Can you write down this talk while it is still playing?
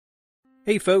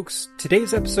Hey folks,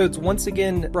 today's episode's once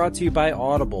again brought to you by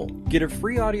Audible. Get a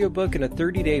free audiobook and a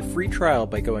 30-day free trial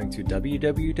by going to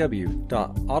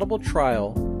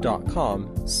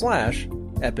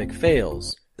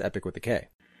www.audibletrial.com/epicfails. Epic with a K.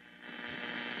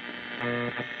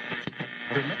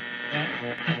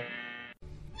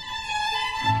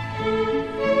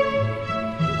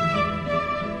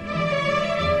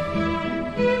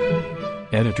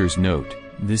 Editor's note: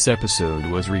 this episode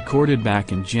was recorded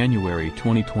back in January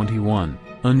 2021.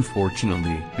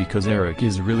 Unfortunately, because Eric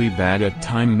is really bad at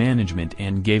time management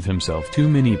and gave himself too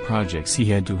many projects, he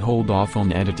had to hold off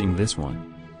on editing this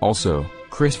one. Also,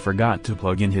 Chris forgot to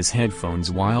plug in his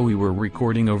headphones while we were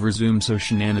recording over Zoom, so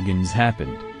shenanigans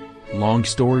happened. Long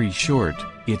story short,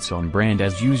 it's on brand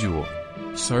as usual.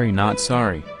 Sorry not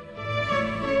sorry.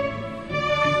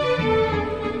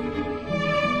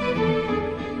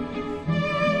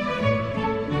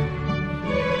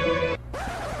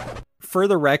 For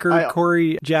the record,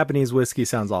 Kory, Japanese whiskey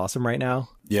sounds awesome right now.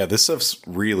 Yeah, this stuff's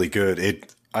really good.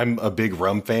 I'm a big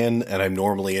rum fan, and I'm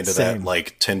normally into that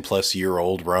like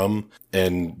 10-plus-year-old rum,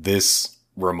 and this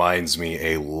reminds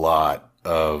me a lot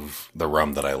of the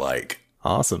rum that I like.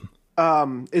 Awesome.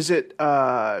 Is it,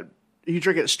 you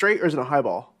drink it straight or is it a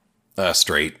highball?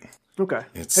 Straight. Okay.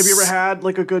 Have you ever had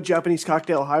like a good Japanese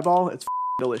cocktail highball? It's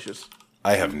delicious.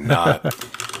 I have not.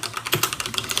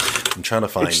 I'm trying to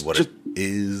find what it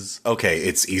is. Okay,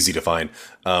 it's easy to find.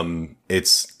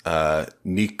 It's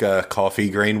Nika coffee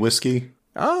grain whiskey.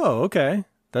 Oh, okay.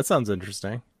 That sounds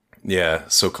interesting. Yeah,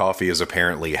 so coffee is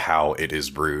apparently how it is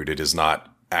brewed. It is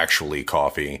not actually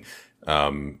coffee.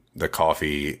 The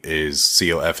coffee is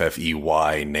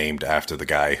COFFEY, named after the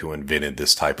guy who invented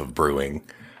this type of brewing.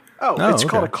 It's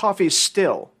called a coffee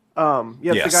still.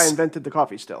 The guy invented the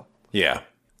coffee still. Yeah.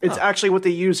 It's actually what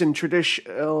they use in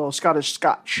traditional Scottish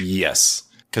Scotch. Yes.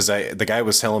 Because the guy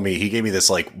was telling me, he gave me this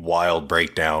like wild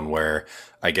breakdown where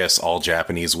I guess all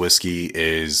Japanese whiskey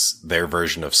is their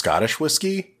version of Scottish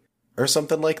whiskey or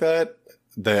something like that.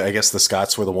 I guess the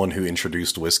Scots were the one who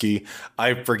introduced whiskey.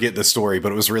 I forget the story,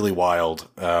 but it was really wild.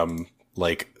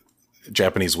 Like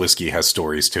Japanese whiskey has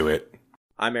stories to it.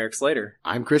 I'm Eric Slater.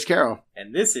 I'm Chris Carroll.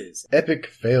 And this is Epic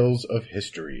Fails of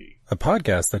History, a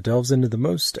podcast that delves into the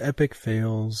most epic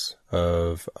fails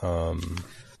of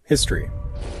history.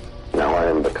 Now I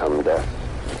am become death,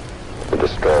 the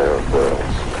destroyer of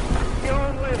worlds. The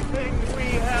only thing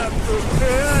we have to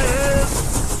fear is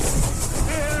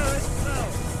fear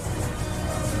itself.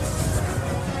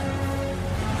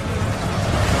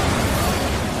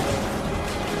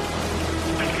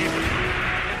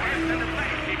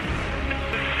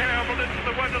 The terribleness of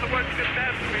the one of the worst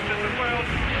catastrophes in the world.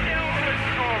 It's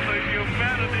called the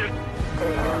humanity.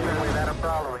 We had a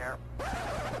problem here.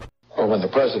 Well, when the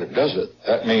president does it,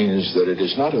 that means that it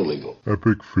is not illegal.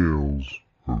 Epic Fails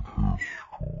of History.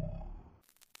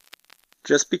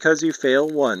 Just because you fail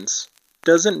once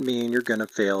doesn't mean you're going to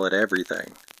fail at everything.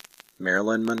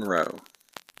 Marilyn Monroe.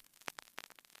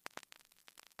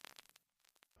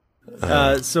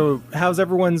 So how's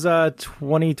everyone's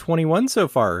 2021 so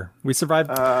far? We survived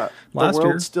last year. The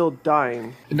world's still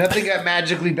dying. Nothing got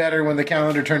magically better when the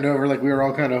calendar turned over like we were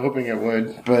all kind of hoping it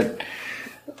would, but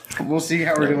we'll see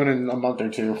how we're doing in a month or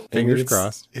two. Fingers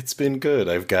crossed. It's been good.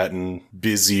 I've gotten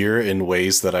busier in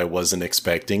ways that I wasn't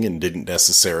expecting and didn't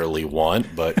necessarily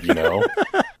want, but, you know,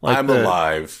 I'm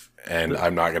alive. And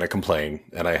I'm not going to complain,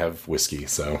 and I have whiskey,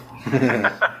 so.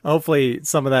 Hopefully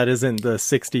some of that isn't the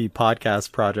 60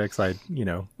 podcast projects I,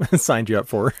 signed you up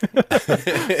for.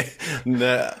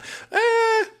 No.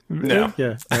 No.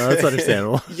 Yeah, no, that's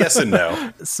understandable. Yes and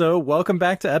no. So welcome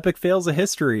back to Epic Fails of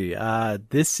History.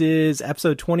 This is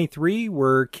episode 23.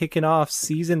 We're kicking off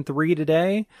season 3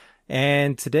 today.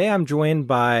 And today I'm joined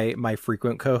by my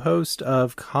frequent co-host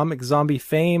of Comic Zombie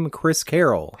fame, Chris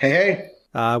Carroll. Hey.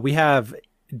 We have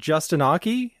Justin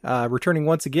Aki, returning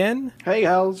once again. Hey,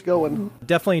 how's it going?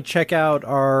 Definitely check out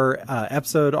our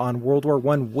episode on World War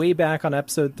I way back on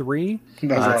episode 3.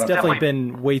 It's definitely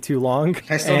been way too long.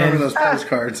 I still remember those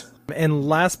postcards. And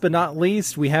last but not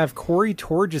least, we have Kory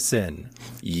Torjussen.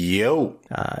 Yo.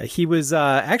 He was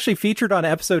actually featured on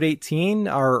episode 18,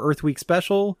 our Earth Week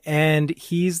special, and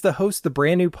he's the host of the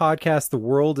brand new podcast, The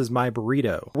World is My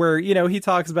Burrito, where, he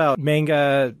talks about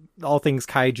manga, all things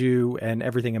kaiju, and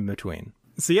everything in between.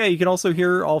 So yeah, you can also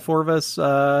hear all four of us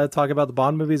talk about the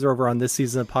Bond movies over on this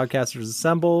season of Podcasters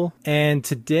Assemble. And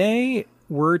today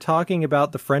we're talking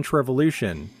about the French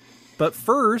Revolution. But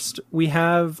first, we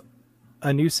have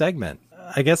a new segment.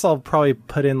 I guess I'll probably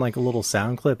put in like a little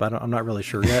sound clip. I'm not really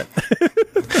sure yet.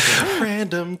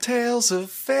 Random Tales of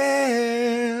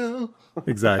Fail.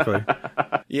 Exactly.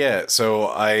 Yeah, so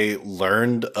I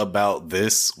learned about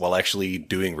this while actually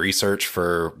doing research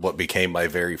for what became my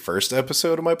very first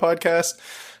episode of my podcast.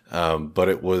 But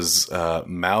it was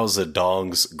Mao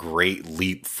Zedong's Great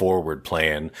Leap Forward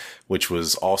Plan, which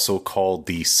was also called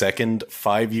the Second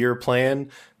Five-Year Plan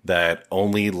that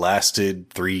only lasted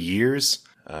 3 years.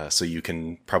 So you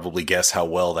can probably guess how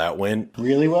well that went.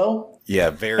 Really well?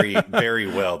 Yeah, very, very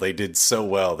well. They did so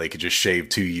well, they could just shave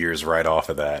 2 years right off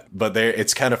of that. But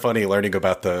it's kind of funny learning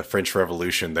about the French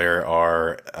Revolution. There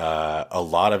are a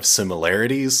lot of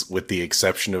similarities with the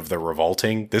exception of the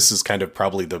revolting. This is kind of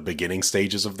probably the beginning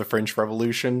stages of the French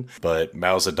Revolution. But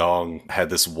Mao Zedong had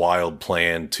this wild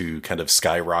plan to kind of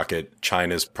skyrocket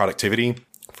China's productivity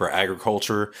for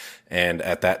agriculture. And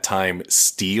at that time,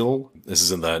 steel, this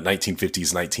is in the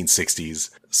 1950s, 1960s.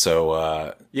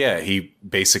 So, he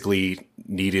basically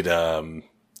needed a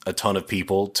ton of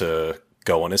people to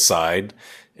go on his side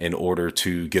in order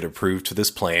to get approved to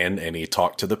this plan. And he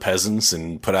talked to the peasants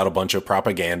and put out a bunch of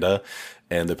propaganda.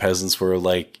 And the peasants were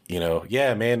like,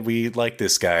 yeah, man, we like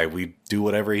this guy. We do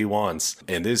whatever he wants.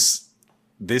 And this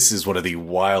is one of the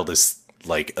wildest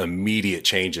immediate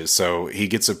changes. So he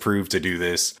gets approved to do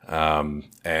this.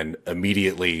 And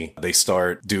immediately they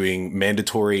start doing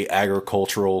mandatory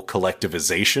agricultural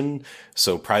collectivization.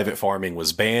 So private farming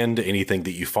was banned. Anything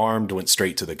that you farmed went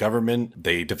straight to the government.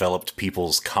 They developed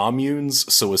people's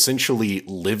communes. So essentially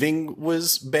living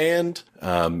was banned,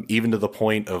 even to the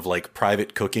point of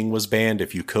private cooking was banned.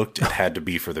 If you cooked, it had to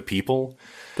be for the people.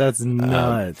 That's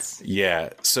nuts. Yeah.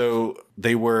 So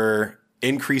they were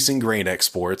increasing grain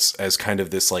exports as kind of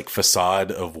this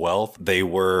facade of wealth. They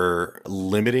were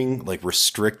limiting,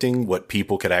 restricting what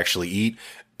people could actually eat.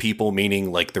 People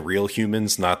meaning the real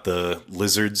humans, not the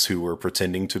lizards who were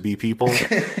pretending to be people.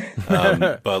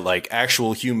 But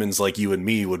actual humans like you and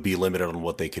me would be limited on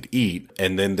what they could eat.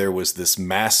 And then there was this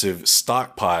massive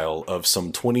stockpile of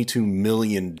some 22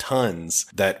 million tons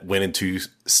that went into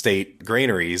state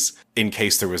granaries in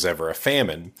case there was ever a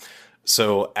famine.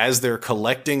 So as they're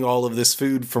collecting all of this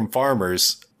food from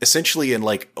farmers, essentially in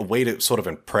a way to sort of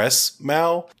impress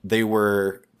Mao, they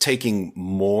were taking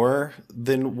more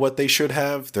than what they should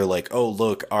have. They're like, oh,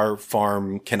 look, our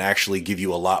farm can actually give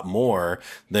you a lot more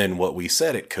than what we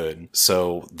said it could.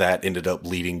 So that ended up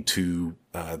leading to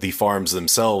the farms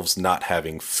themselves not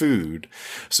having food.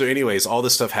 So anyways, all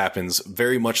this stuff happens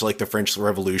very much like the French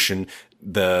Revolution.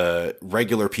 The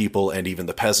regular people and even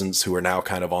the peasants who are now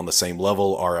kind of on the same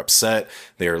level are upset.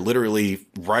 They are literally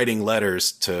writing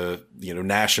letters to,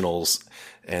 nationals.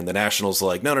 And the nationals are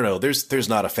like, no, there's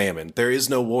not a famine. There is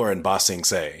no war in Ba Sing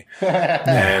Se.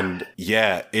 And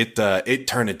yeah, it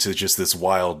turned into just this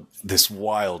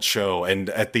wild show. And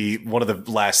at one of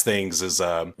the last things is,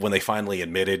 when they finally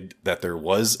admitted that there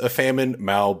was a famine,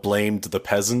 Mao blamed the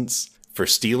peasants for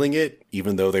stealing it,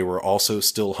 even though they were also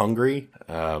still hungry.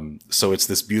 So it's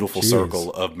this beautiful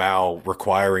circle of Mao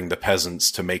requiring the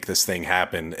peasants to make this thing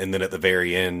happen. And then at the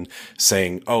very end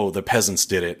saying, oh, the peasants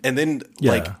did it. And then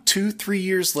 2-3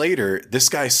 years later, this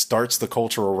guy starts the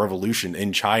Cultural Revolution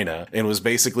in China and was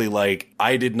basically like,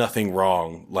 I did nothing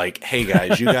wrong. Hey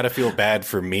guys, you got to feel bad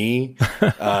for me.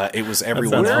 It was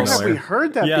everyone else. Where have we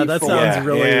heard that before? Yeah, that sounds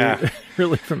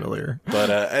really familiar.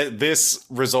 But this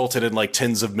resulted in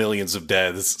tens of millions of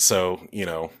deaths. So,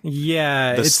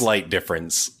 the slight difference.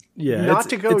 Yeah, not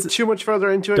to go too much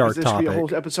further into it, because this should be a whole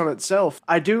topic. episode in itself.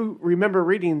 I do remember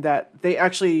reading that they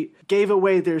actually gave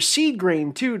away their seed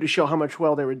grain too to show how much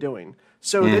well they were doing.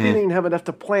 So they didn't even have enough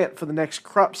to plant for the next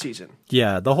crop season.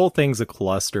 Yeah, the whole thing's a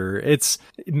cluster.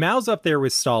 Mao's up there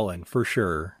with Stalin for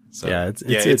sure. So,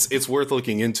 it's worth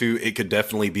looking into. It could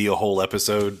definitely be a whole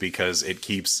episode because it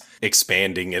keeps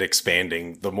expanding and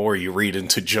expanding the more you read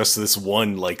into just this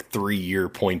one 3-year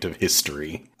point of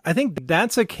history. I think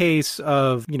that's a case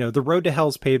of, the road to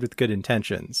hell's paved with good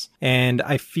intentions. And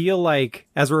I feel like,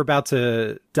 as we're about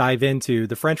to dive into,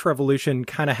 the French Revolution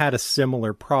kind of had a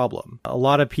similar problem. A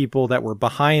lot of people that were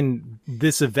behind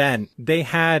this event, they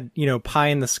had, pie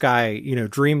in the sky,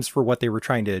 dreams for what they were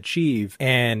trying to achieve.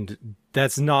 And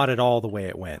that's not at all the way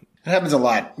it went. It happens a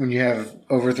lot when you have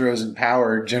overthrows in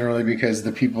power, generally because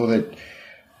the people that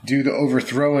do the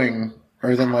overthrowing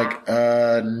are then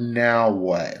now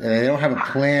what? They don't have a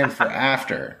plan for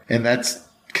after. And that's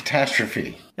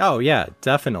catastrophe. Oh, yeah,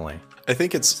 definitely. I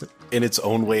think it's, in its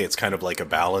own way, it's kind of like a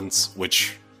balance,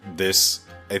 which this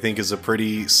I think is a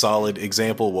pretty solid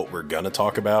example. What we're gonna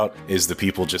talk about is the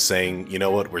people just saying, you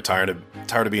know what, we're tired of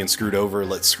being screwed over,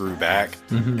 let's screw back.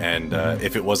 And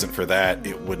if it wasn't for that,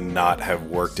 it would not have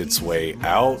worked its way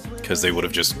out, because they would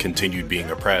have just continued being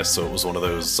oppressed. So it was one of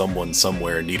those, someone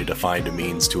somewhere needed to find a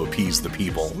means to appease the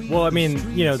people. Well, I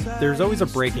mean, you know, there's always a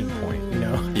breaking point, you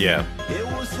know? Yeah. It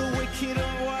was the wicked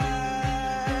and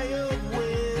wild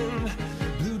wind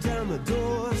blew down the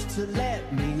doors to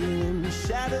let me in.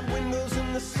 Shattered windows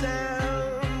and the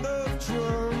sound of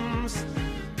drums.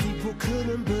 People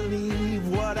couldn't believe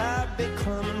what I'd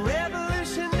become.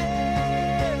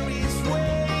 Revolutionaries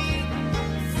wait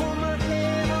for my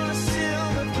head on a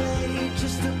silver plate,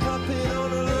 just a puppet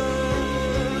on a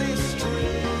lonely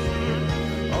string.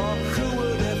 Oh, who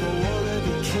would ever want to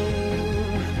be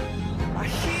king? I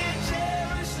hear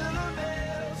Jerusalem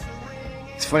bells ring.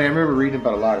 It's funny, I remember reading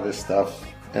about a lot of this stuff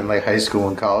in like high school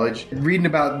and college. Reading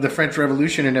about the French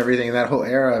Revolution and everything in that whole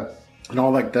era and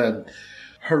all like the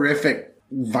horrific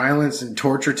violence and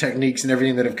torture techniques and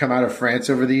everything that have come out of France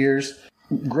over the years.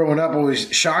 Growing up always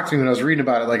shocked me when I was reading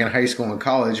about it like in high school and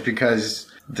college,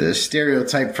 because the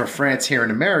stereotype for France here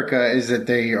in America is that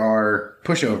they are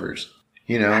pushovers.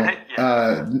 You know,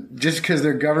 just because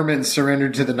their government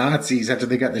surrendered to the Nazis after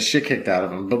they got the shit kicked out of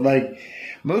them. But like,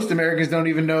 most Americans don't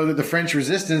even know that the French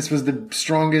resistance was the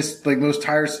strongest, like most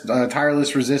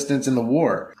tireless resistance in the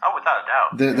war. Oh, without a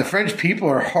doubt. The French people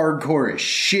are hardcore as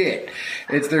shit.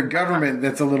 It's their government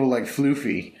that's a little like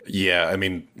floofy. Yeah, I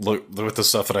mean, look, with the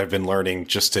stuff that I've been learning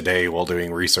just today while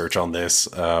doing research on this,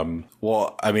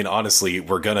 well, I mean, honestly,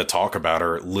 we're going to talk about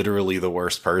her. Literally the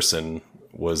worst person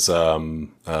was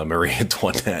Marie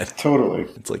Antoinette. Totally.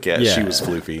 It's like, yeah, she was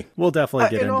floofy. We'll definitely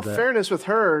get into that. In all fairness with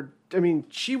her, I mean,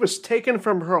 she was taken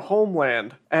from her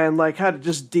homeland and like had to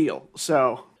just deal.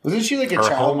 So wasn't she like a her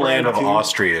child homeland of too?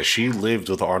 Austria? She lived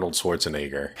with Arnold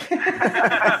Schwarzenegger.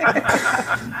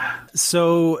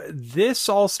 So this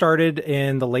all started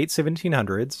in the late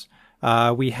 1700s.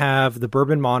 We have the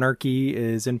Bourbon monarchy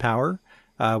is in power.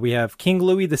 We have King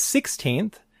Louis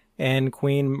XVI and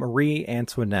Queen Marie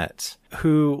Antoinette,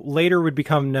 who later would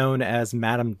become known as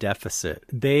Madame Deficit.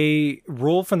 They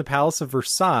ruled from the Palace of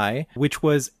Versailles, which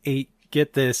was a,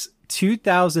 get this,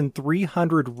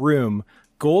 2,300 room,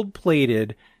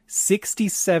 gold-plated,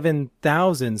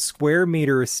 67,000 square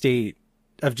meter estate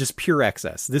of just pure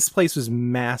excess. This place was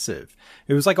massive.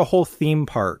 It was like a whole theme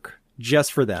park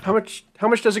just for them. How much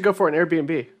does it go for an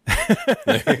Airbnb?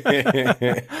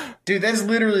 Dude, that's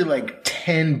literally like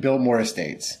 10 Biltmore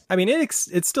estates. I mean, it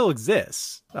still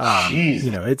exists. Jeez.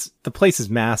 You know, the place is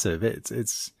massive.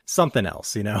 It's something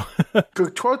else, you know.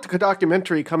 Quote the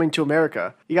documentary Coming to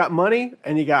America. You got money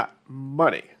and you got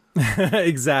money.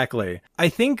 Exactly. I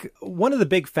think one of the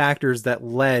big factors that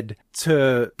led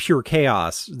to pure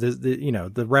chaos,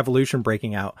 the revolution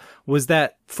breaking out, was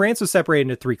that France was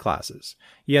separated into three classes.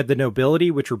 You had the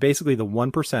nobility, which were basically the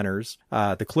one percenters,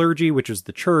 the clergy, which was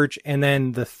the church, and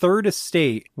then the third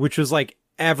estate, which was like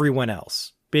everyone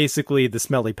else. Basically the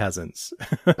smelly peasants.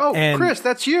 Oh, Chris,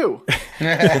 that's you.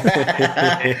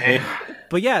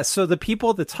 But yeah, so the people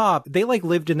at the top, they like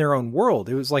lived in their own world.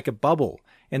 It was like a bubble.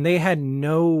 And they had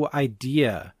no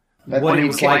idea what it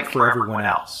was like for everyone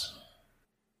else.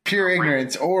 Pure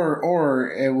ignorance,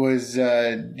 or it was,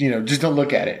 just don't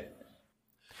look at it.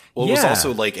 Well, it was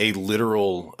also like a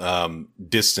literal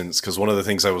distance, because one of the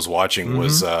things I was watching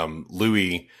was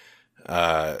Louis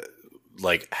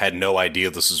had no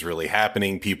idea this was really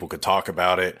happening. People could talk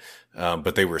about it,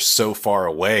 but they were so far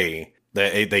away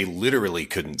that they literally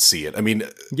couldn't see it. I mean,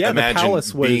 imagine the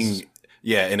palace being...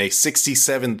 Yeah, in a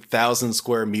 67,000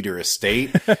 square meter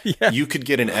estate, you could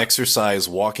get an exercise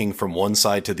walking from one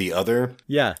side to the other.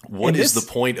 Yeah. What is the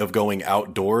point of going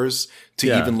outdoors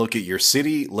to even look at your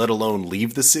city, let alone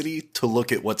leave the city to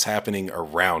look at what's happening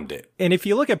around it? And if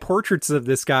you look at portraits of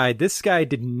this guy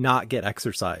did not get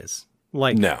exercise.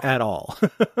 At all.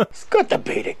 It's good to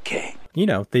be the king. You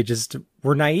know, they just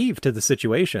were naive to the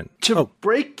situation. To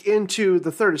break into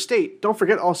the third estate, don't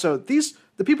forget also,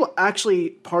 the people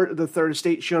actually part of the third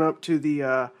estate showing up to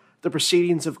the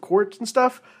proceedings of courts and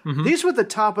stuff. Mm-hmm. These were the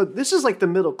top of, this is like the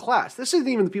middle class. This isn't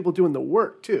even the people doing the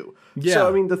work too. Yeah. So,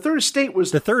 I mean, the third estate was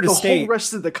the whole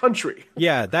rest of the country.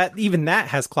 Yeah, that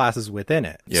has classes within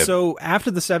it. Yep. So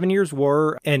after the 7 Years'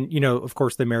 War and, of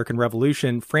course, the American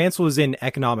Revolution, France was in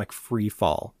economic free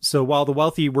fall. So while the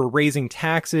wealthy were raising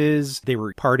taxes, they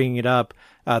were partying it up,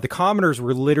 the commoners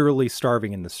were literally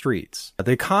starving in the streets.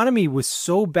 The economy was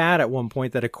so bad at one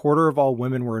point that a quarter of all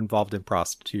women were involved in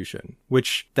prostitution,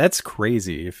 which that's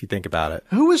crazy if you think about it.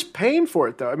 Who was paying for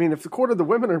it, though? I mean, if the quarter of the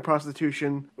women are in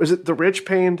prostitution, was it the rich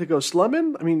paying to go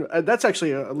slumming? I mean, that's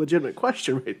actually a legitimate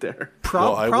question right there.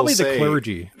 Probably the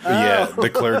clergy. Yeah, the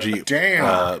clergy.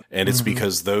 Damn. And it's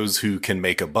because those who can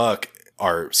make a buck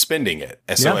are spending it.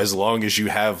 And so as long as you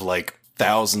have like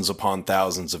thousands upon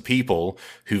thousands of people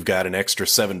who've got an extra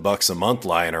 $7 a month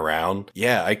lying around.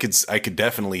 Yeah, I could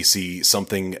definitely see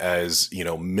something as,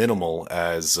 minimal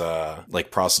as, like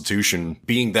prostitution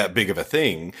being that big of a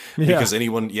thing, because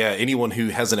anyone who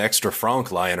has an extra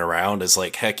franc lying around is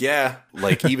like, heck yeah.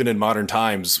 Like even in modern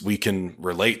times, we can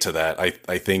relate to that.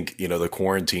 I think, the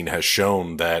quarantine has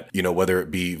shown that, whether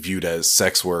it be viewed as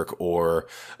sex work or,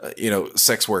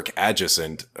 sex work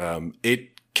adjacent, it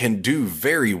can do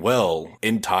very well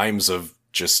in times of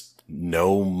just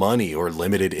no money or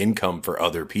limited income for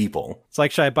other people. It's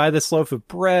like, should I buy this loaf of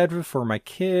bread for my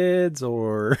kids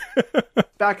or...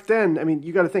 Back then, I mean,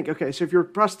 you got to think, okay, so if you're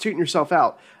prostituting yourself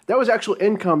out, that was actual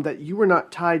income that you were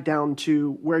not tied down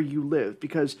to where you lived,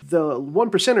 because the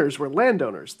 1%ers were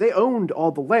landowners. They owned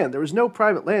all the land. There was no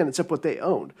private land except what they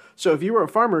owned. So if you were a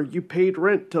farmer, you paid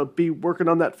rent to be working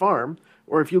on that farm.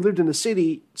 Or if you lived in the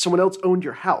city, someone else owned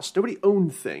your house. Nobody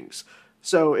owned things.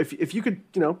 So if you could,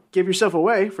 give yourself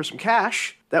away for some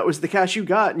cash, that was the cash you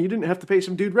got, and you didn't have to pay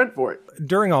some dude rent for it.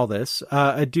 During all this,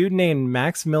 a dude named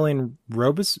Maximilian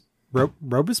Robespierre?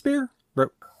 Robespierre.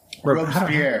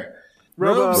 Robespierre.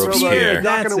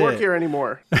 Not going to work here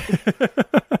anymore.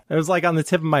 It was like on the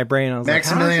tip of my brain. I was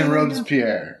Maximilian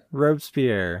Robespierre.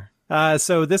 Robespierre.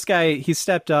 So this guy, he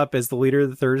stepped up as the leader of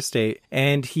the Third Estate,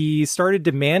 and he started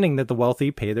demanding that the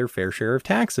wealthy pay their fair share of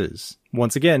taxes.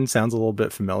 Once again, sounds a little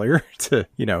bit familiar to,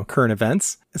 current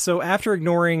events. So after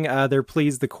ignoring their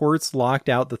pleas, the courts locked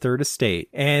out the Third Estate.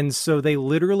 And so they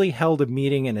literally held a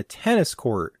meeting in a tennis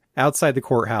court outside the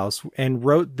courthouse and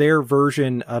wrote their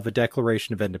version of a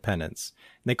Declaration of Independence.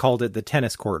 And they called it the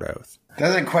Tennis Court Oath.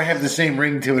 Doesn't quite have the same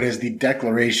ring to it as the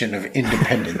Declaration of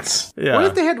Independence. Yeah. What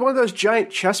if they had one of those giant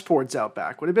chessboards out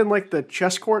back? Would it have been like the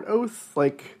chess court oath?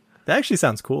 That actually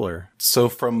sounds cooler. So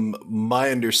from my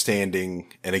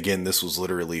understanding, and again, this was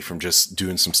literally from just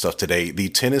doing some stuff today, the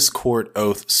tennis court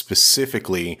oath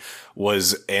specifically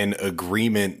was an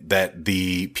agreement that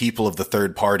the people of the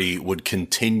third party would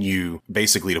continue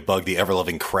basically to bug the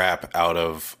ever-loving crap out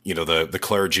of, the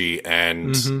clergy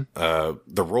and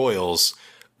the royals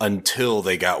until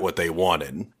they got what they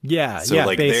wanted. Yeah, so yeah,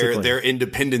 like basically. their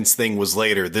independence thing was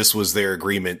later. This was their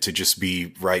agreement to just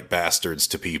be right bastards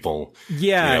to people.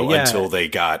 Yeah, until they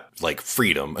got like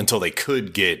freedom, until they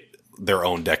could get their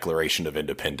own Declaration of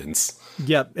Independence.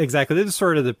 Yep, exactly. This is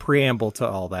sort of the preamble to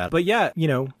all that. But yeah,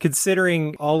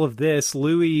 considering all of this,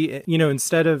 Louis,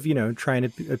 instead of, trying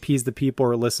to appease the people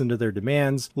or listen to their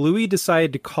demands, Louis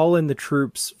decided to call in the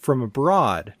troops from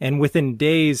abroad. And within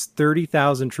days,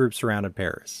 30,000 troops surrounded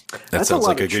Paris. That sounds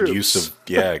like a good use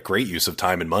of, great use of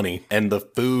time and money. And the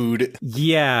food.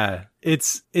 Yeah.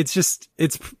 It's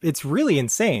really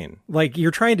insane. Like, you're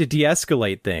trying to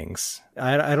de-escalate things.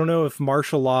 I don't know if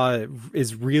martial law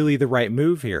is really the right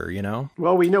move here,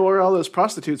 Well, we know where all those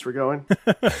prostitutes were going.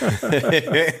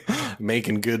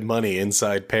 Making good money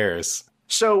inside Paris.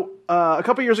 So a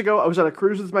couple years ago, I was on a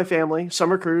cruise with my family,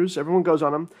 summer cruise. Everyone goes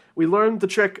on them. We learned the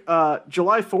trick.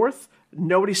 July 4th,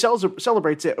 nobody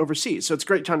celebrates it overseas, so it's a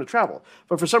great time to travel.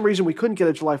 But for some reason, we couldn't get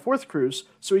a July 4th cruise,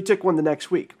 so we took one the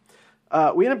next week.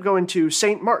 We ended up going to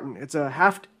St. Martin. It's a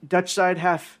half Dutch side,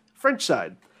 half French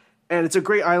side. And it's a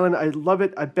great island. I love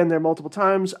it. I've been there multiple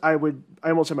times. I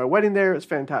almost had my wedding there. It's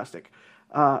fantastic.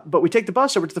 But we take the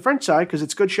bus over to the French side because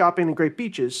it's good shopping and great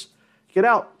beaches. Get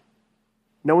out.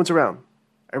 No one's around.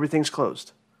 Everything's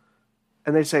closed.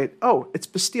 And they say, oh, it's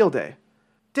Bastille Day.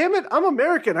 Damn it, I'm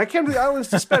American. I came to the islands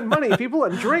to spend money. People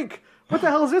and drink. What the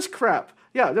hell is this crap?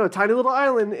 Yeah, no, a tiny little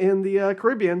island in the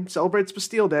Caribbean celebrates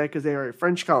Bastille Day because they are a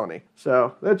French colony.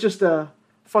 So that's just a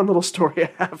fun little story I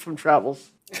have from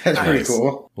travels. That's pretty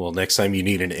cool. Well, next time you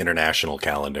need an international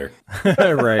calendar.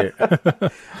 Right.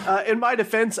 In my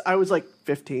defense, I was like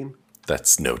 15.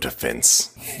 That's no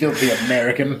defense. Filthy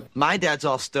American. My dad's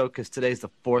all stoked because today's the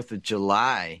 4th of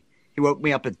July. He woke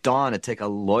me up at dawn to take a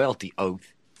loyalty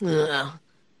oath.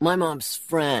 My mom's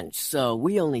French, so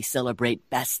we only celebrate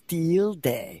Bastille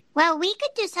Day. Well, we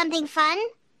could do something fun.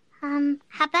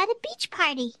 How about a beach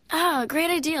party? Oh,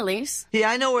 great idea, Lise. Yeah,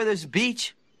 I know where there's a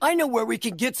beach. I know where we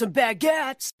can get some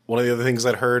baguettes. One of the other things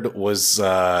I'd heard was,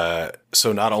 so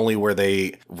not only were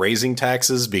they raising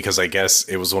taxes, because I guess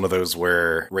it was one of those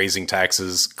where raising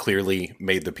taxes clearly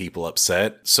made the people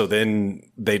upset. So then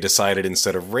they decided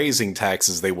instead of raising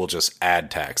taxes, they will just add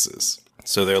taxes.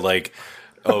 So they're like,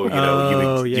 oh, you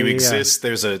know, you exist.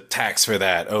 There's a tax for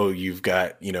that. Oh, you've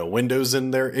got, you know, windows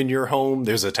in your home.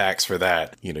 There's a tax for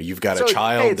that. You know, you've got a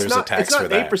child. There's a tax for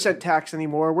that. It's not 8% tax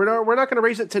anymore. We're not going to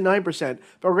raise it to 9%,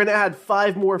 but we're going to add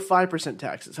 5 more 5%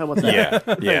 taxes. How about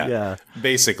that? Yeah.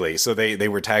 Basically, so they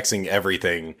were taxing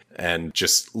everything and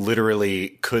just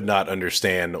literally could not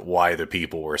understand why the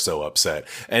people were so upset.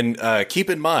 And keep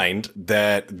in mind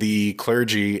that the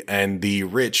clergy and the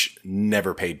rich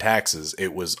never paid taxes.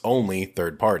 It was only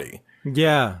third party.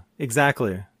 Yeah,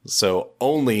 exactly. So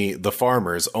only the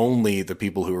farmers, only the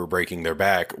people who were breaking their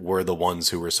back were the ones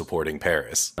who were supporting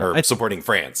Paris or supporting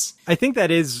France. I think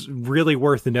that is really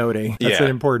worth noting. That's an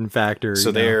important factor.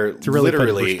 So they're to really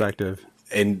literally put it in perspective.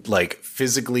 And like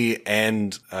physically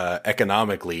and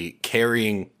economically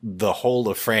carrying the whole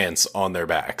of France on their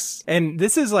backs. And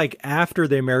this is like after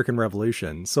the American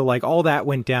Revolution. So like all that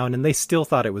went down and they still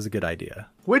thought it was a good idea.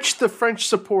 Which the French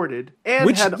supported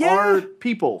and had our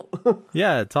people.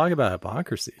 Yeah, talk about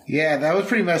hypocrisy. Yeah, that was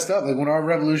pretty messed up. Like when our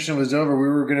revolution was over, we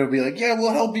were going to be like, yeah,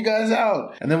 we'll help you guys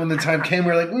out. And then when the time came,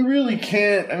 we were like, we really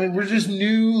can't. I mean, we're just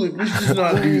new. Like, let's just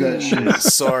not do that shit.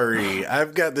 Sorry,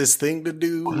 I've got this thing to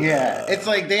do. Yeah, it's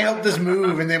like they helped us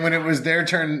move. And then when it was their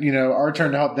turn, you know, our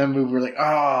turn to help them move, we're like,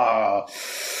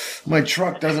 my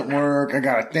truck doesn't work. I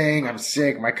got a thing. I'm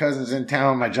sick. My cousin's in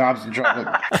town. My job's in trouble.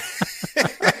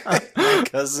 My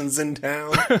cousin's in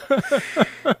town.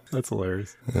 That's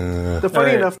hilarious.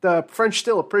 Funny enough, the French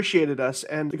still appreciated us,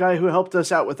 and the guy who helped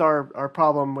us out with our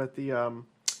problem with the when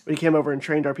he came over and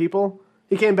trained our people,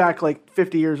 he came back like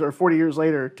 50 years or 40 years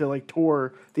later to like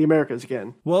tour the Americas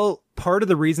again. Well, part of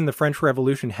the reason the French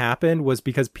Revolution happened was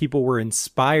because people were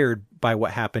inspired by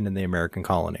what happened in the American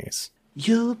colonies.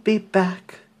 You'll be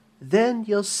back, then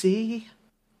you'll see.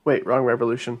 Wait, wrong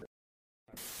revolution.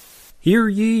 Hear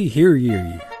ye, hear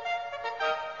ye.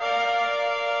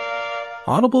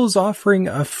 Audible is offering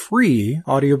a free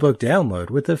audiobook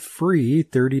download with a free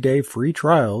 30-day free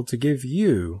trial to give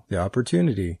you the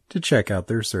opportunity to check out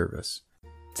their service.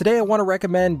 Today I want to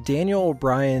recommend Daniel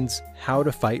O'Brien's How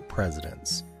to Fight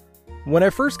Presidents. When I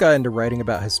first got into writing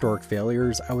about historic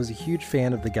failures, I was a huge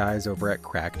fan of the guys over at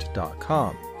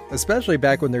Cracked.com, especially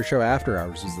back when their show After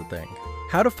Hours was the thing.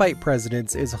 How to Fight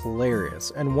Presidents is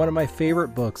hilarious and one of my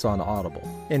favorite books on Audible.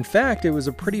 In fact, it was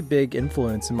a pretty big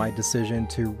influence in my decision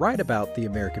to write about the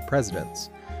American presidents.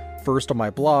 First on my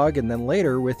blog and then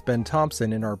later with Ben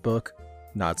Thompson in our book,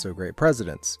 Not So Great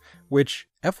Presidents, which,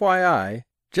 FYI,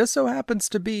 just so happens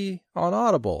to be on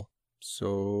Audible.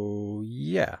 So,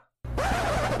 yeah.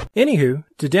 Anywho,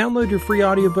 to download your free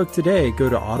audiobook today, go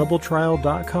to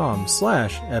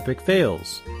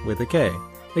audibletrial.com/epicfails with a K.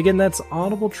 Again, that's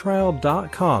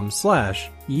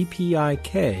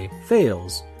audibletrial.com/EPIK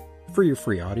fails for your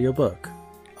free audiobook.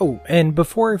 Oh, and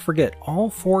before I forget, all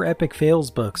 4 Epic Fails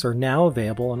books are now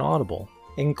available on Audible,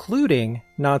 including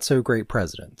Not So Great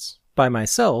Presidents, by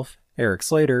myself, Eric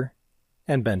Slater,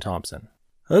 and Ben Thompson.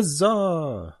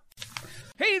 Huzzah!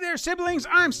 Hey there, siblings!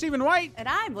 I'm Stephen White. And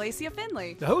I'm Lacey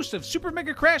Finley, the host of Super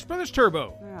Mega Crash Brothers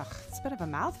Turbo. Ugh, it's a bit of a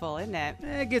mouthful, isn't it?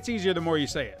 It gets easier the more you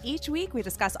say it. Each week, we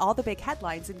discuss all the big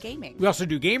headlines in gaming. We also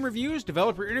do game reviews,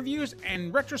 developer interviews,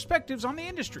 and retrospectives on the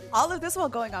industry. All of this while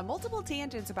going on multiple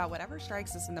tangents about whatever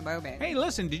strikes us in the moment. Hey,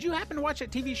 listen, did you happen to watch that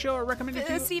TV show I recommended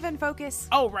to you? Stephen, focus.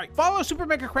 Oh, right. Follow Super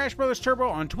Mega Crash Brothers Turbo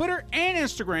on Twitter and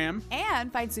Instagram.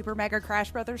 And find Super Mega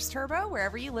Crash Brothers Turbo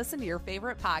wherever you listen to your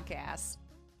favorite podcasts.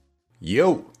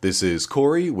 Yo, this is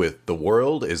Kory with The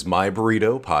World is My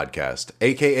Burrito podcast,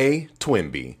 aka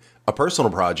Twimby, a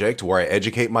personal project where I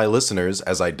educate my listeners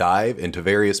as I dive into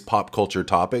various pop culture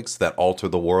topics that alter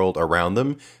the world around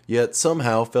them, yet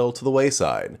somehow fell to the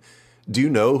wayside. Do you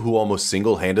know who almost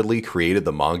single-handedly created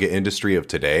the manga industry of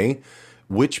today?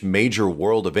 Which major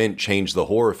world event changed the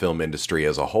horror film industry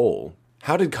as a whole?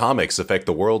 How did comics affect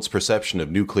the world's perception of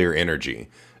nuclear energy?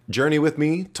 Journey with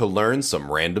me to learn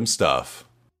some random stuff.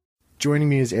 Joining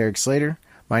me is Eric Slater.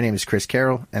 My name is Chris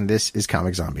Carroll, and this is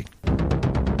Comic Zombie.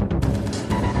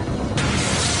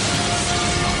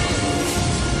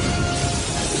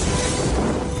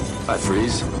 I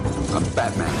freeze. I'm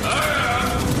Batman.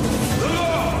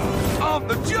 Of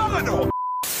the Juggernaut!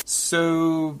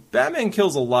 So, Batman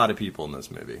kills a lot of people in this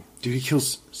movie. Dude, he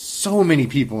kills so many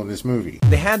people in this movie.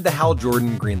 They had the Hal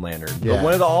Jordan Green Lantern, but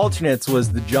one of the alternates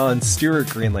was the John Stewart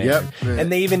Green Lantern. Yep.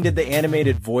 And they even did the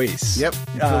animated voice. Yep.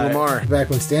 For Lamar. Back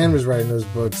when Stan was writing those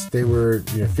books, they were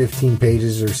 15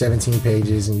 pages or 17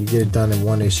 pages, and you get it done in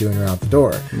one issue and you're out the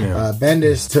door. Yeah.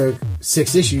 Bendis took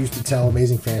 6 issues to tell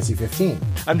Amazing Fantasy 15.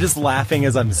 I'm just laughing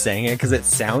as I'm saying it because it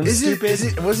sounds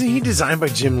stupid. Wasn't he designed by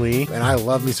Jim Lee? And I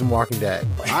love me some Walking Dead.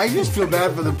 I just feel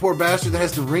bad for the poor bastard that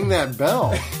has to ring that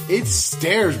bell. It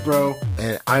stares, bro.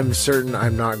 And I'm certain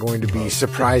I'm not going to be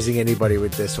surprising anybody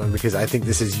with this one because I think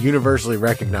this is universally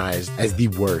recognized as the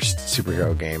worst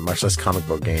superhero game, much less comic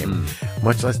book game,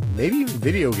 much less maybe even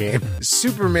video game.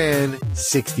 Superman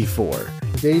 64.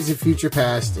 Days of Future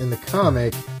Past in the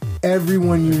comic,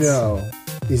 everyone you know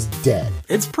is dead.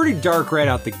 It's pretty dark right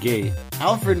out the gate.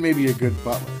 Alfred may be a good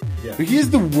butler, but he is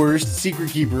the worst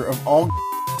secret keeper of all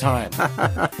time.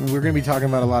 We're going to be talking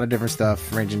about a lot of different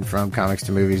stuff, ranging from comics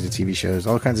to movies to TV shows,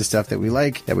 all kinds of stuff that we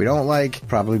like, that we don't like.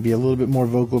 Probably be a little bit more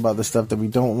vocal about the stuff that we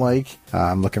don't like.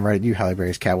 I'm looking right at you, Halle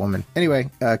Berry's Catwoman. Anyway,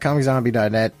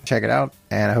 comiczombie.net. Check it out,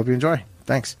 and I hope you enjoy.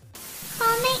 Thanks.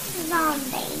 Comic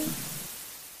Zombie.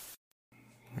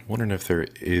 I'm wondering if there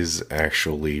is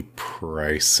actually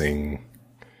pricing,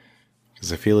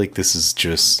 because I feel like this is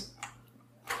just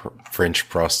French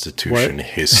prostitution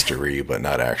history, but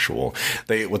not actual.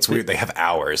 What's weird, they have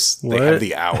hours. What? They have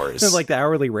the hours. Like the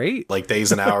hourly rate? Like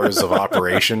days and hours of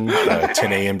operation,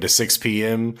 10 a.m. to 6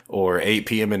 p.m. or 8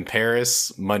 p.m. in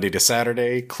Paris, Monday to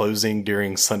Saturday, closing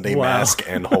during Sunday Mask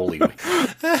and Holy Week.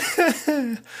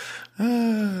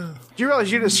 Do you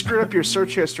realize you just screwed up your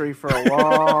search history for a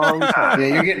long time? Yeah,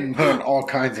 you're getting put on all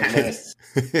kinds of lists.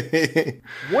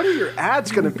 What are your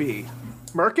ads going to be?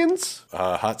 Merkins?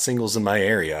 Hot singles in my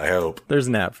area, I hope. There's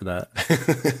an app for that.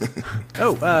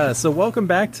 So welcome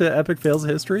back to Epic Fails of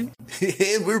History.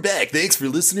 We're back. Thanks for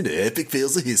listening to Epic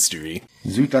Fails of History.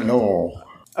 Zutalo.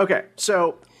 Okay,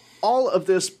 so all of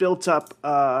this built up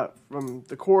from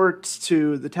the courts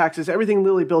to the taxes, everything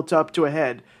literally built up to a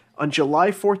head on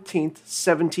July 14th,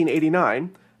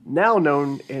 1789, now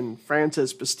known in France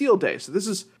as Bastille Day. So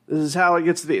this is how it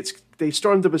gets to be. They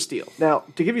stormed the Bastille. Now,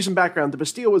 to give you some background, the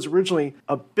Bastille was originally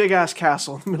a big-ass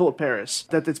castle in the middle of Paris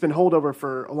that's been held over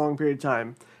for a long period of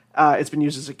time. It's been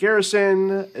used as a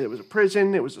garrison. It was a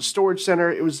prison. It was a storage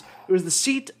center. It was the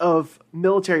seat of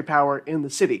military power in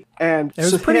the city. And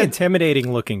it was pretty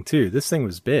intimidating looking too. This thing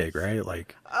was big, right?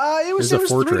 Like it was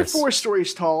 3 to 4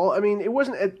 stories tall. I mean, it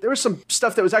wasn't. There was some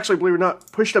stuff that was actually, believe it or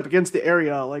not, pushed up against the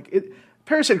area.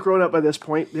 Paris had grown up by this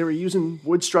point. They were using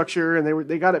wood structure, and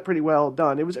they got it pretty well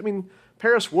done.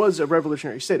 Paris was a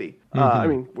revolutionary city.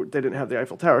 They didn't have the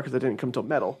Eiffel Tower because they didn't come till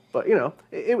metal. But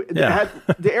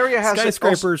the area has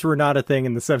skyscrapers were not a thing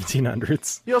in the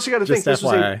 1700s. You also got to think this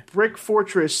was a brick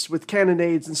fortress with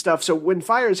cannonades and stuff. So when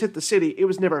fires hit the city, it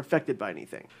was never affected by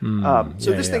anything.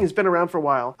 This thing has been around for a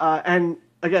while. And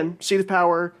again, seat of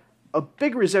power, a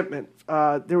big resentment.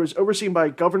 There was overseen by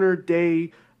Governor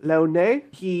de Launay.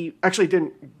 He actually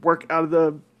didn't work out of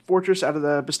the fortress, out of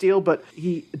the Bastille, but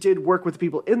he did work with the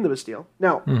people in the Bastille.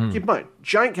 Now, keep in mind,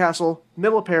 giant castle,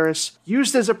 middle of Paris,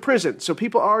 used as a prison, so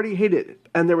people already hated it.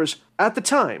 And there was, at the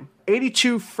time,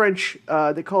 82 French,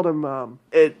 they called them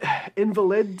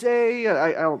Invalides.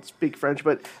 I don't speak French,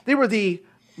 but they were the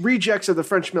rejects of the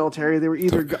French military. They were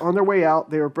either on their way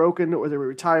out, they were broken, or they were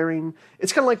retiring.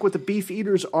 It's kind of like what the beef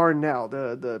eaters are now,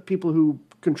 the people who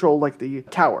control like the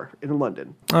tower in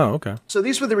London. Oh, okay. So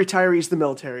these were the retirees of the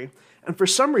military. And for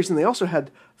some reason, they also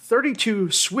had 32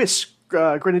 Swiss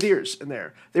grenadiers in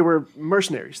there. They were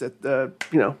mercenaries that,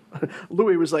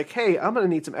 Louis was like, hey, I'm going to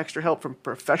need some extra help from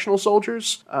professional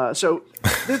soldiers. So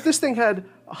this thing had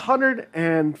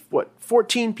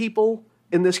 14 people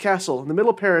in this castle in the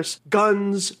middle of Paris,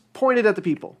 guns pointed at the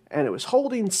people, and it was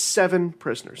holding 7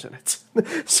 prisoners in it.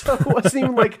 So it wasn't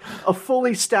even like a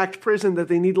fully stacked prison that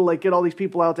they need to get all these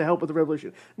people out to help with the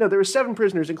revolution. No, there were 7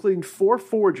 prisoners, including 4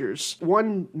 forgers,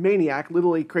 1 maniac,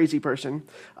 literally crazy person,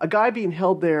 a guy being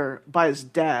held there by his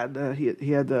dad.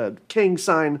 He had the king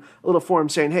sign a little form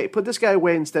saying, hey, put this guy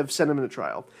away instead of send him to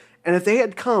trial. And if they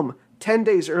had come 10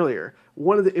 days earlier, it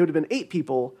would have been 8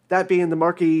 people, that being the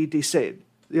Marquis de Sade.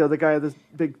 The guy with the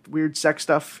big weird sex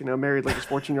stuff, married like his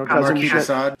 14-year-old cousin. Marquis de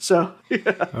Sade. So,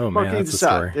 oh man, Marquis that's de a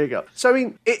story. Sade. There you go. So,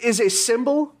 it is a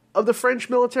symbol of the French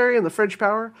military and the French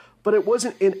power, but it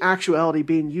wasn't in actuality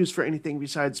being used for anything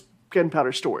besides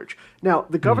gunpowder storage. Now,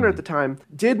 the governor at the time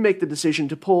did make the decision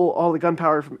to pull all the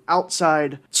gunpowder from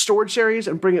outside storage areas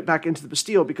and bring it back into the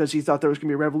Bastille because he thought there was going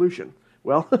to be a revolution.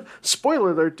 Well,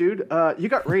 spoiler alert, dude, you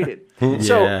got raided.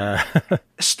 So,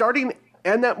 starting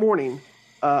and that morning,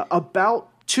 about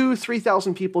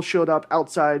 2,000-3,000 people showed up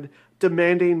outside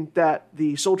demanding that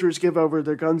the soldiers give over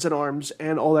their guns and arms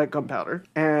and all that gunpowder.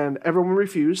 And everyone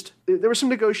refused. There were some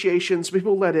negotiations,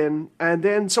 people let in, and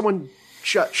then someone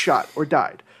shot or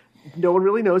died. No one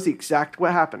really knows the exact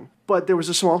what happened. But there was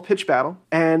a small pitched battle.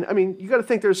 And, I mean, you got to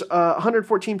think there's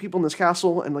 114 people in this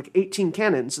castle and like 18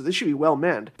 cannons, so this should be well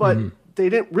manned. But they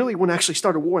didn't really want to actually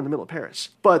start a war in the middle of Paris.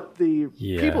 But the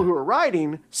people who were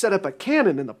riding set up a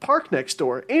cannon in the park next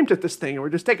door, aimed at this thing, and were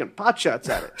just taking pot shots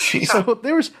at it. So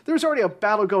there was already a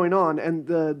battle going on, and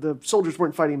the soldiers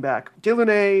weren't fighting back.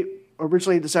 Delaunay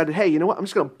originally decided, hey, you know what? I'm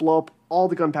just going to blow up all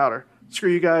the gunpowder.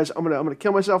 Screw you guys. I'm gonna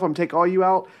kill myself. I'm going to take all you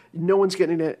out. No one's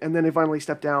getting it. And then they finally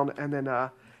stepped down, and then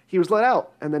he was let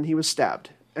out, and then he was stabbed.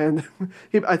 And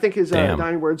I think his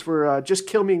dying words were, just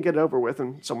kill me and get it over with.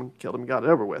 And someone killed him and got it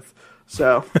over with.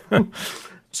 So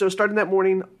so starting that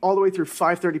morning all the way through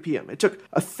 5:30 p.m. It took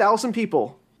 1,000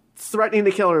 people threatening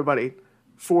to kill everybody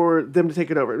for them to take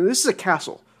it over. And this is a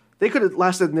castle. They could have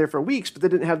lasted in there for weeks, but they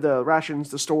didn't have the rations,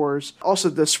 the stores. Also,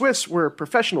 the Swiss were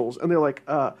professionals, and they're like,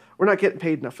 we're not getting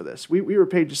paid enough for this. We were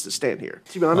paid just to stand here.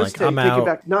 To be honest, take it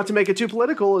back. Not to make it too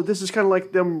political, this is kind of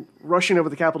like them rushing over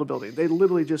the Capitol building. They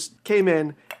literally just came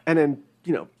in and in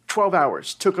 12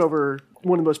 hours took over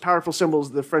one of the most powerful symbols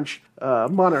of the French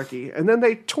monarchy, and then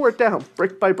they tore it down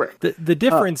brick by brick. The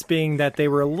difference being that they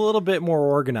were a little bit more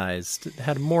organized,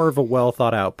 had more of a well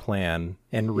thought out plan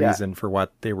and reason for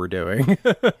what they were doing.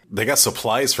 They got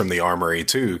supplies from the armory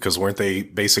too, because weren't they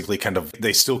basically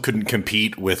they still couldn't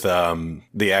compete with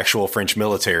the actual French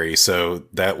military, so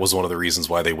that was one of the reasons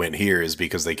why they went here, is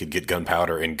because they could get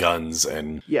gunpowder and guns.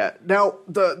 And now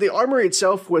the armory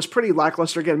itself was pretty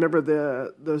lackluster. Again, remember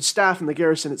the staff and the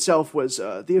garrison itself was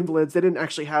the invalids. They didn't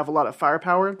actually have a lot of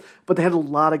firepower, but they had a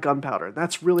lot of gunpowder.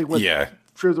 That's really what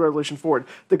drove the revolution forward.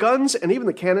 The guns and even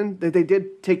the cannon, they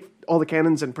did take all the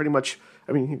cannons and pretty much,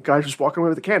 guys just walking away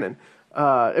with a cannon.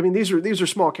 These are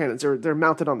small cannons. They're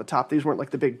mounted on the top. These weren't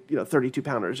like the big 32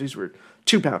 pounders. These were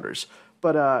 2 pounders.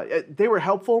 But they were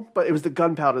helpful, but it was the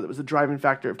gunpowder that was the driving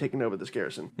factor of taking over this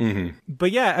garrison. Mm-hmm.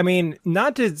 But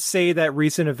not to say that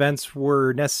recent events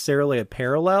were necessarily a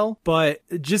parallel, but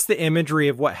just the imagery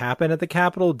of what happened at the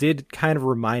Capitol did kind of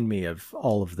remind me of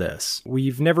all of this.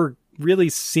 We've never really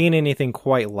seen anything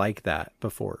quite like that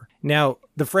before. Now,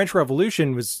 the French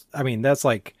Revolution was, that's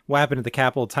like what happened at the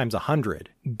Capitol times 100.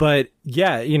 But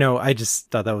I just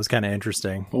thought that was kind of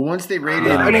interesting. Well, once they raided,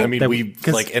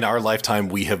 in our lifetime,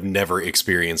 we have never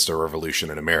experienced a revolution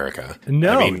in America.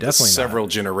 No, definitely several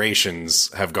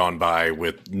generations have gone by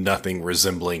with nothing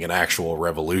resembling an actual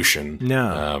revolution.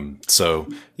 No.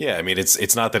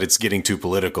 It's not that it's getting too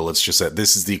political. It's just that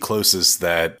this is the closest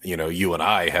that, you and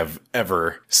I have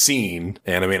ever seen.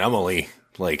 And I'm only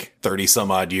like 30 some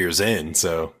odd years in.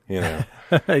 So,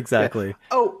 Exactly.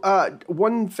 Yeah.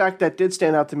 One fact that did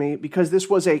stand out to me, because this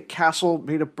was a castle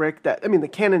made of brick the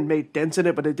cannon made dents in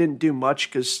it, but it didn't do much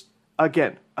because,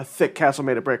 again, a thick castle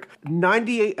made of brick.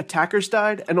 98 attackers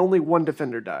died and only 1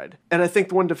 defender died. And I think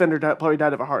the one defender probably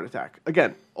died of a heart attack.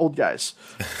 Again, old guys.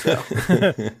 So.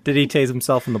 Did he tase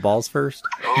himself in the balls first?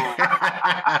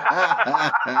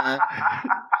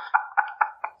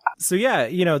 So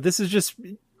this is just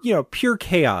pure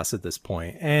chaos at this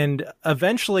point. And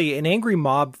eventually an angry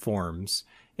mob forms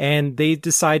and they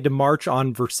decide to march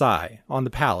on Versailles, on the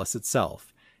palace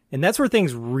itself. And that's where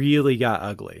things really got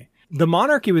ugly. The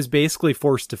monarchy was basically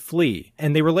forced to flee,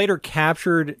 and they were later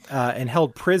captured and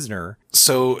held prisoner.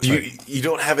 So you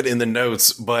don't have it in the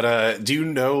notes, but do you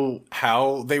know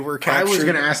how they were captured? I was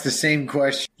going to ask the same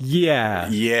question.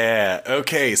 Yeah.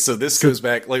 Okay. So this goes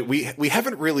back, like we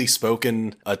haven't really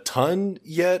spoken a ton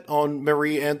yet on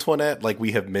Marie Antoinette. Like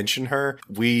we have mentioned her.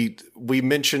 We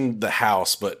mentioned the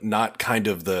house, but not kind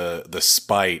of the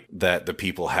spite that the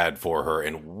people had for her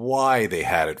and why they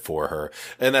had it for her.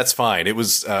 And that's fine. It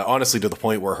was honestly to the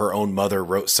point where her own mother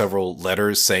wrote several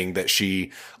letters saying that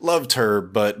she loved her,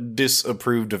 but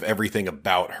disapproved of everything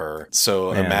about her.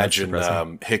 So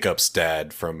imagine Hiccup's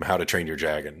dad from How to Train Your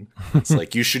Dragon. It's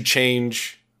like, you should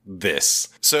change this.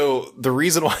 So the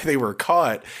reason why they were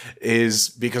caught is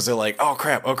because they're like, oh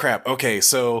crap. Okay.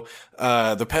 So,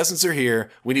 the peasants are here.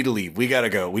 We need to leave. We gotta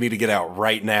go. We need to get out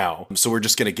right now. So we're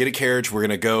just gonna get a carriage. We're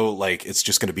gonna go, like, it's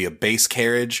just gonna be a base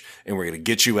carriage and we're gonna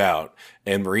get you out.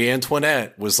 And Marie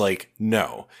Antoinette was like,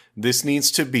 no, this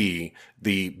needs to be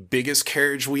the biggest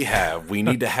carriage we have. We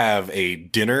need to have a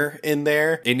dinner in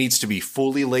there. It needs to be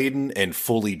fully laden and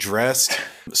fully dressed.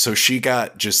 So she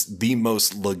got just the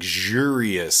most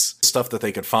luxurious stuff that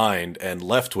they could find and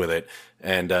left with it.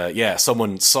 And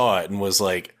someone saw it and was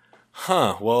like,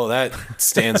 well, that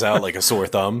stands out like a sore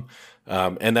thumb.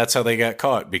 And that's how they got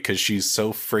caught, because she's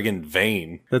so friggin'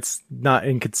 vain. That's not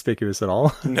inconspicuous at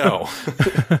all. No.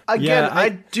 Again, I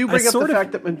do bring up the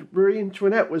fact that Marie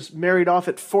Antoinette was married off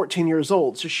at 14 years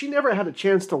old, so she never had a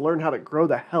chance to learn how to grow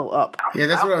the hell up. Yeah,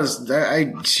 that's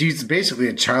what she's basically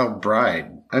a child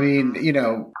bride. I mean,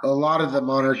 a lot of the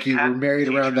monarchy were married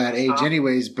around that age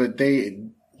anyways, but they,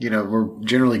 were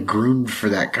generally groomed for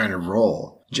that kind of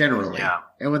role. Generally. Yeah.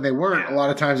 And when they weren't, a lot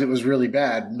of times it was really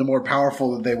bad. The more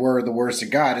powerful that they were, the worse it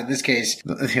got. In this case,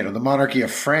 the monarchy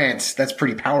of France, that's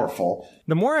pretty powerful.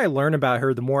 The more I learn about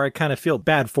her, the more I kind of feel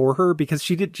bad for her, because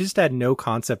she just had no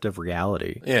concept of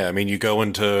reality. Yeah, I mean, you go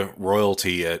into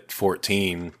royalty at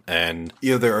 14, and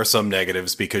there are some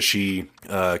negatives, because she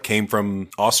came from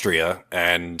Austria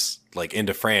and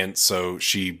into France, so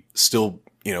she still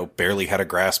barely had a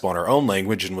grasp on her own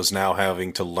language and was now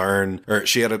having to learn, or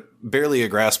she had barely a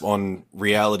grasp on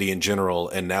reality in general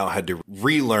and now had to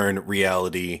relearn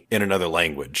reality in another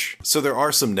language. So there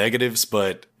are some negatives,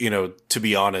 but, to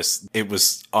be honest, it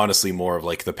was honestly more of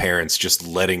the parents just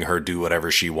letting her do whatever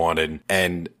she wanted,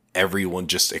 and everyone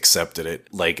just accepted it.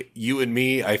 Like you and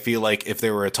me, I feel like if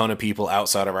there were a ton of people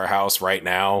outside of our house right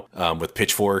now, with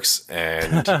pitchforks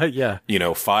and,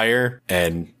 fire,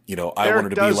 and, I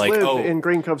wanted to be like, in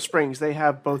Green Cove Springs, they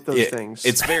have both those things.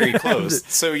 It's very close.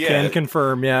 So Can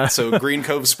confirm, yeah. So Green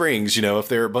Cove Springs, if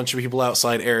there are a bunch of people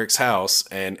outside Eric's house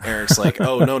and Eric's like,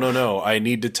 oh, no, I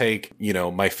need to take,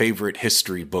 my favorite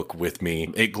history book with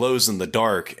me. It glows in the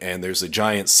dark and there's a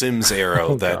giant Sims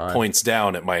arrow that points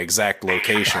down at my exact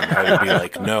location. I would be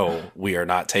like, no, we are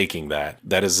not taking that.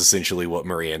 That is essentially what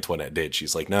Marie Antoinette did.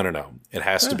 She's like, no. It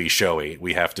has to be showy.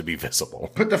 We have to be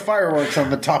visible. Put the fireworks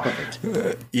on the top of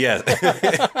it. Yeah.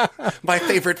 My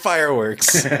favorite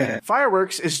fireworks.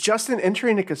 Fireworks? Is Justin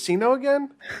entering a casino again?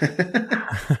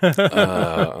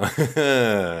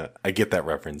 I get that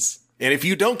reference. And if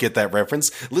you don't get that reference,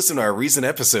 listen to our recent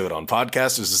episode on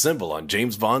Podcasters Assemble on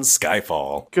James Bond's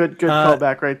Skyfall. Good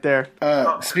callback right there.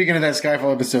 Speaking of that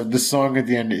Skyfall episode, the song at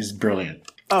the end is brilliant.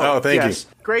 Oh, thank you.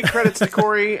 Great credits to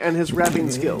Kory and his rapping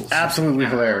skills. Absolutely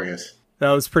hilarious.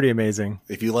 That was pretty amazing.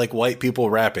 If you like white people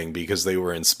rapping because they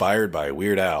were inspired by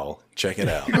Weird Al, check it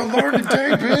out. You go Lord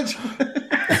today, bitch.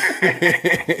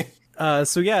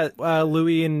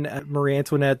 Louis and Marie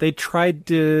Antoinette, they tried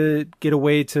to get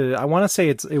away to, I want to say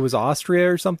it was Austria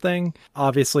or something.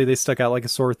 Obviously, they stuck out like a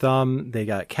sore thumb. They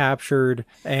got captured,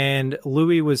 and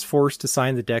Louis was forced to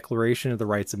sign the Declaration of the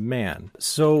Rights of Man.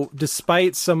 So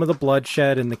despite some of the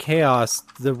bloodshed and the chaos,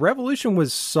 the revolution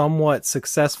was somewhat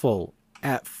successful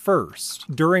at first.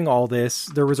 During all this,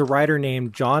 there was a writer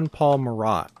named John Paul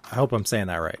Marat. I hope I'm saying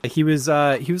that right. He was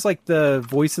like the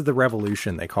voice of the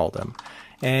revolution, they called him.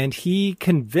 And he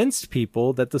convinced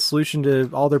people that the solution to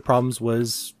all their problems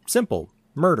was simple: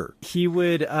 murder. He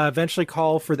would eventually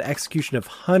call for the execution of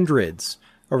hundreds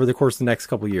over the course of the next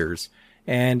couple of years.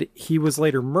 And he was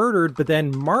later murdered, but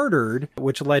then martyred,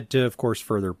 which led to, of course,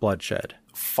 further bloodshed.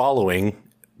 Following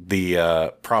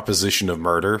the proposition of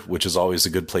murder, which is always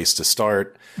a good place to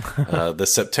start, the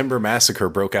September Massacre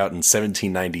broke out in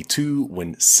 1792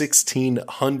 when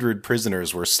 1,600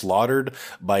 prisoners were slaughtered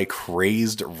by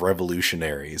crazed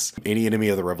revolutionaries. Any enemy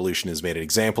of the revolution is made an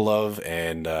example of,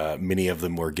 and many of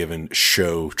them were given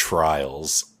show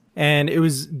trials. And it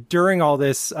was during all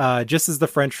this, just as the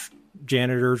French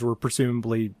janitors were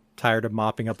presumably tired of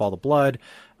mopping up all the blood,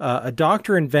 a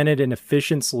doctor invented an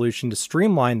efficient solution to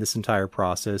streamline this entire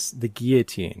process: the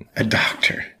guillotine. A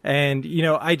doctor. And,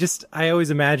 I always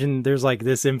imagine there's like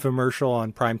this infomercial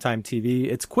on primetime TV.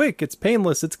 It's quick, it's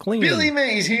painless, it's clean. Billy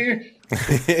Mays here.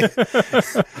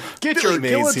 Get your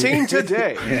guillotine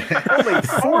today. Only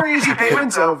 4 easy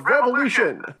payments of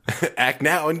revolution. Act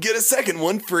now and get a second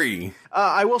one free.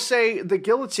 I will say the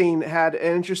guillotine had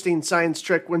an interesting science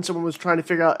trick when someone was trying to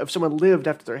figure out if someone lived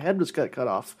after their head was cut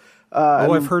off.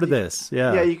 I've heard of this.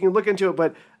 Yeah. Yeah, you can look into it,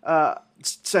 but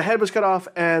so head was cut off,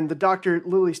 and the doctor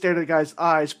literally stared at the guy's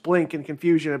eyes, blink in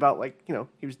confusion about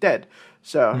he was dead.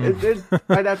 So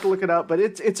I'd have to look it up, but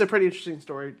it's a pretty interesting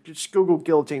story. Just Google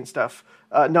guillotine stuff,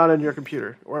 not on your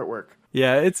computer or at work.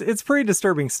 Yeah, it's pretty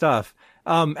disturbing stuff.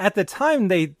 At the time,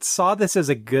 they saw this as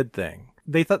a good thing.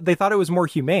 They thought it was more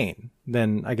humane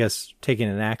than, I guess, taking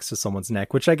an axe to someone's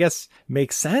neck, which I guess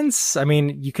makes sense. I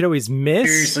mean, you could always miss.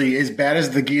 Seriously, as bad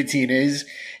as the guillotine is,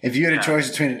 if you had a choice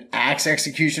between an axe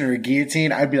execution or a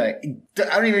guillotine, I'd be like,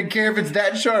 I don't even care if it's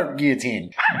that sharp,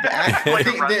 guillotine.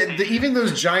 Even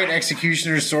those giant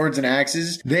executioners' swords and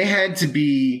axes, they had to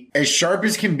be as sharp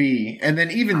as can be. And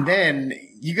then even then,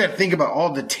 you got to think about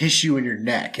all the tissue in your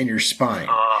neck and your spine.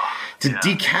 to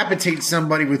decapitate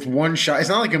somebody with one shot. It's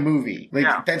not like a movie.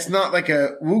 Like that's not like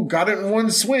got it in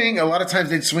one swing. A lot of times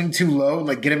they'd swing too low, and,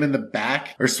 like get him in the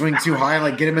back, or swing too high, and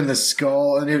like get him in the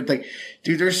skull. And it like,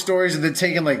 dude, there's stories of them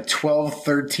taking like 12,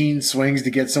 13 swings to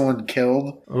get someone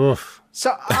killed. Oof.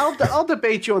 So I'll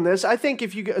debate you on this. I think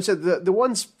if you so the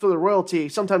ones for the royalty,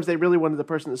 sometimes they really wanted the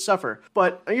person to suffer.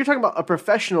 But you're talking about a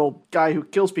professional guy who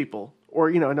kills people, or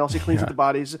and also cleans up the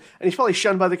bodies, and he's probably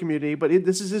shunned by the community. But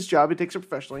this is his job; he takes it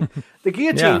professionally. The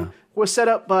guillotine was set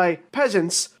up by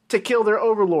peasants to kill their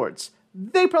overlords.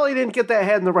 They probably didn't get that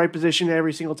head in the right position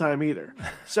every single time either.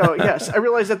 So, yes, I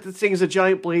realize that this thing is a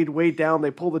giant blade weighed down.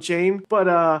 They pull the chain.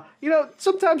 But,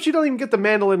 sometimes you don't even get the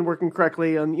mandolin working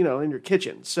correctly in your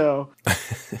kitchen. So,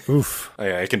 oof.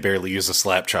 I can barely use a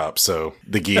slap chop, so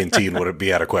the guillotine wouldn't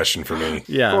be out of question for me.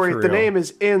 Yeah, Kory, the name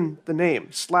is in the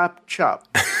name. Slap chop.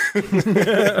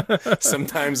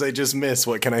 Sometimes I just miss.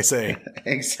 What can I say?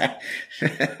 Exactly.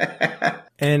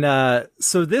 And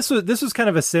so this was kind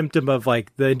of a symptom of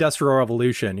like the Industrial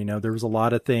Revolution. There was a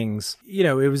lot of things,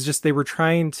 it was just they were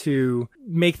trying to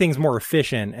make things more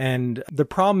efficient. And the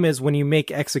problem is when you make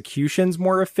executions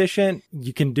more efficient,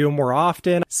 you can do them more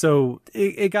often. So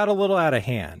it got a little out of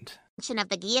hand. Of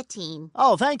the guillotine.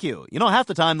 Oh, thank you. Half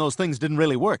the time those things didn't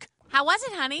really work. How was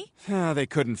it, honey? They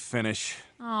couldn't finish.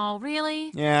 Oh,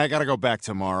 really? Yeah, I gotta go back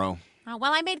tomorrow. Oh,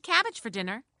 well, I made cabbage for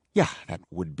dinner. Yeah, that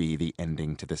would be the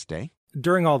ending to this day.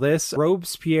 During all this,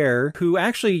 Robespierre, who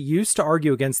actually used to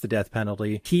argue against the death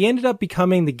penalty, he ended up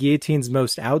becoming the guillotine's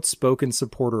most outspoken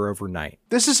supporter overnight.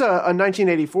 This is a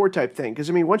 1984 type thing, because,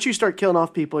 once you start killing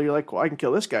off people, you're like, well, I can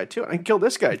kill this guy, too. I can kill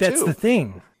this guy, too. That's the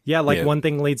thing. Yeah, one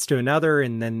thing leads to another,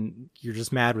 and then you're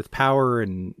just mad with power,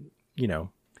 and,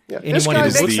 anyone who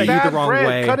looks at you the wrong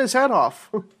way. Cut his head off.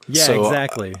 Yeah, so,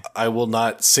 exactly. I will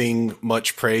not sing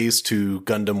much praise to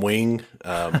Gundam Wing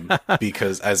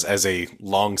because as a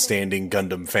long-standing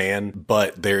Gundam fan,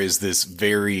 but there is this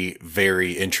very,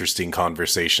 very interesting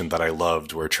conversation that I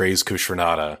loved where Treize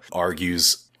Khushrenada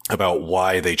argues about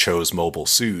why they chose mobile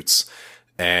suits.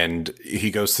 And he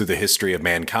goes through the history of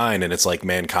mankind, and it's like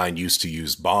mankind used to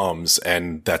use bombs,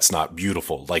 and that's not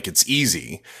beautiful. Like, it's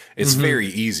easy. It's very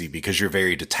easy because you're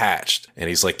very detached. And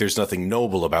he's like, there's nothing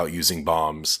noble about using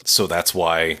bombs. So that's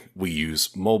why we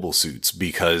use mobile suits,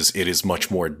 because it is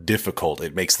much more difficult.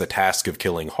 It makes the task of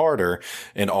killing harder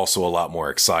and also a lot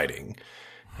more exciting.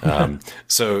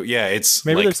 So yeah, it's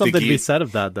maybe like there's something to be said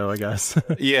of that, though, I guess.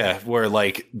 Yeah, where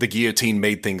like the guillotine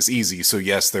made things easy. So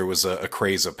yes, there was a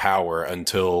craze of power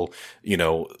until,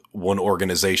 one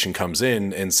organization comes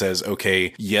in and says,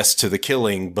 okay, yes to the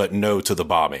killing, but no to the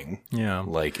bombing. Yeah.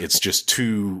 Like it's just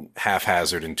too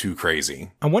haphazard and too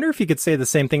crazy. I wonder if you could say the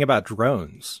same thing about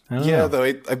drones. Yeah, though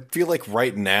I feel like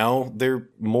right now they're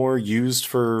more used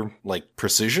for like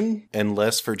precision and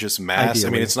less for just mass. Ideally. I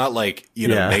mean, it's not like,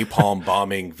 napalm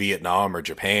bombing Vietnam or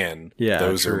Japan. Yeah,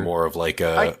 those are more of like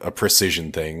a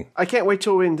precision thing. I can't wait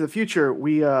till into the future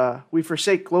we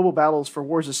forsake global battles for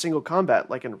wars of single combat,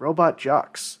 like in Robot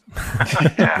Jocks.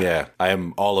 Yeah, I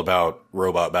am all about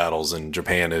robot battles, and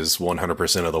Japan is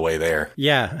 100% of the way there.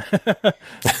 Yeah.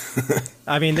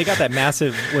 I mean, they got that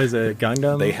massive, was it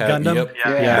Gundam? They have, Gundam? Yep,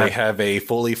 Yeah. They have a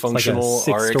fully functional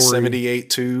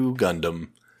RX-78-2 Gundam.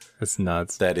 That's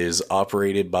nuts. That is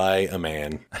operated by a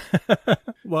man.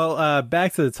 Well,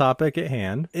 back to the topic at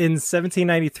hand. In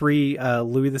 1793,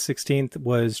 Louis XVI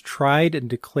was tried and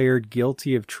declared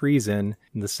guilty of treason,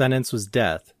 and the sentence was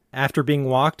death. After being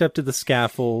walked up to the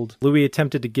scaffold, Louis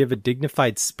attempted to give a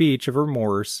dignified speech of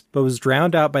remorse, but was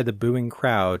drowned out by the booing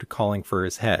crowd calling for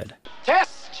his head.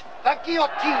 Test the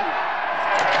guillotine!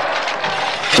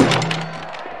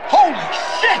 Holy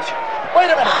shit! Wait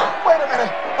a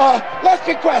minute! Last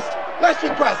request! What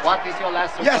is your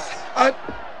last request? Yes,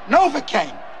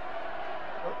 Novocaine!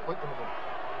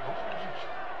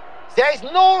 There is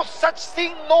no such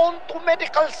thing known to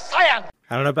medical science!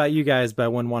 I don't know about you guys, but I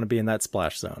wouldn't want to be in that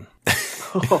splash zone.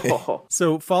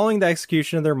 So, following the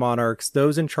execution of their monarchs,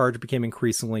 those in charge became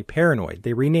increasingly paranoid.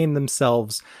 They renamed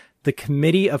themselves the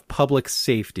Committee of Public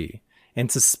Safety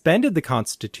and suspended the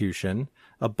Constitution,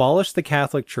 abolished the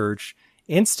Catholic Church,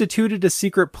 instituted a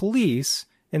secret police,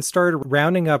 and started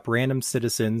rounding up random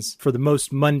citizens for the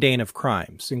most mundane of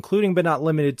crimes, including but not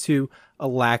limited to a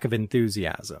lack of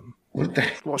enthusiasm. Well,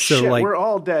 so, shit, we're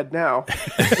all dead now.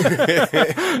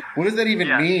 What does that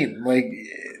even mean? Like,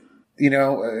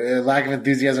 lack of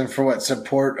enthusiasm for what?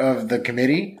 Support of the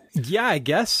committee? Yeah, I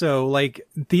guess so. Like,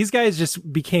 these guys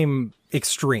just became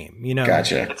extreme,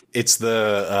 Gotcha. It's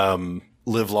the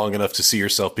live long enough to see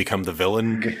yourself become the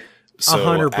villain. So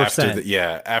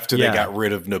 100%. After they got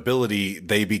rid of nobility,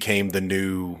 they became the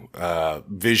new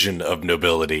vision of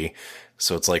nobility.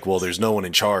 So it's like, well, there's no one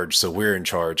in charge, so we're in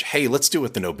charge. Hey, let's do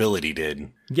what the nobility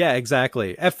did. Yeah,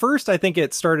 exactly. At first, I think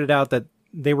it started out that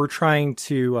they were trying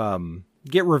to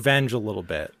get revenge a little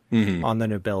bit on the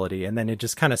nobility, and then it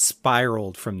just kind of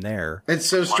spiraled from there. It's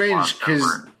so strange because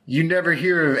you never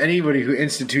hear of anybody who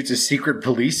institutes a secret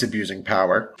police abusing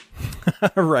power.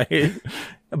 Right.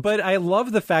 But I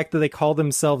love the fact that they call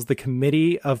themselves the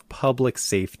Committee of Public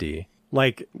Safety.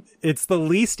 Like, it's the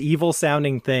least evil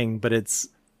sounding thing, but it's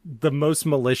the most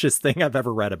malicious thing I've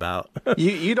ever read about.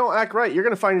 You don't act right. You're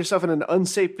going to find yourself in an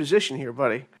unsafe position here,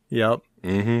 buddy. Yep.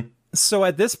 Mm-hmm. So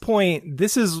at this point,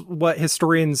 this is what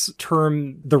historians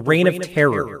term the Reign of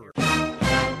Terror.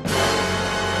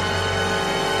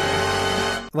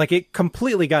 Like, it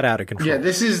completely got out of control. Yeah,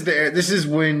 this is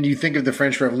when you think of the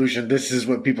French Revolution, this is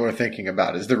what people are thinking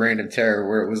about, is the Reign of Terror,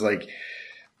 where it was like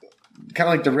kind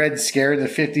of like the Red Scare in the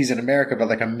 50s in America, but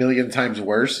like a million times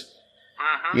worse.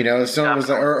 You know, someone was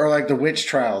like, or like the witch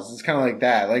trials. It's kind of like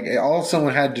that. Like all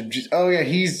someone had to just, oh yeah,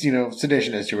 he's, you know,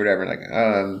 seditionist or whatever. Like,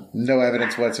 no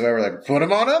evidence whatsoever. Like, put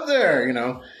him on up there, you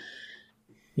know?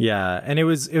 Yeah. And it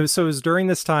was during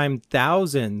this time,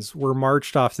 thousands were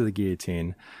marched off to the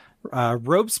guillotine.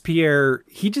 Robespierre,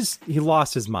 he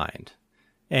lost his mind.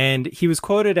 And he was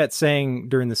quoted at saying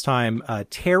during this time,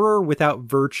 terror without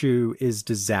virtue is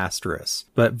disastrous,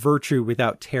 but virtue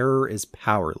without terror is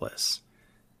powerless.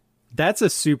 That's a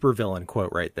supervillain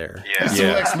quote right there. Yeah.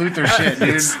 That's some Lex Luthor shit,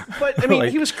 dude. But, I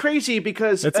mean, he was crazy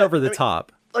because... It's over the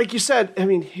top. Like you said, I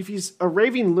mean, if he's a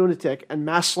raving lunatic and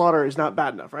mass slaughter is not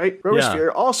bad enough, right?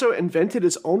 Robespierre also invented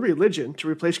his own religion to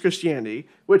replace Christianity,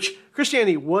 which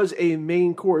Christianity was a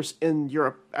main course in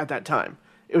Europe at that time.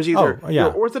 It was either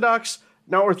you're Orthodox,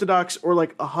 not Orthodox, or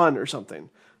like a Hun or something.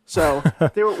 So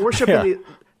they were worshiping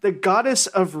the goddess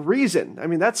of reason. I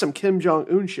mean, that's some Kim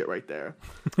Jong-un shit right there.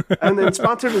 And then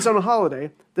sponsored his own holiday,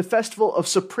 the Festival of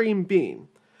Supreme Being.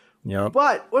 Yep.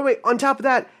 But wait, on top of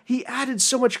that, he added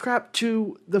so much crap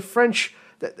to the French.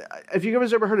 Have you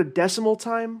guys ever heard of decimal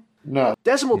time? No.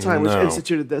 Decimal time was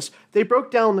instituted this. They broke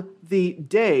down the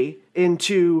day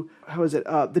into,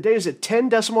 the day is at 10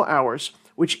 decimal hours,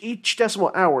 which each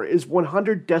decimal hour is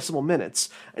 100 decimal minutes,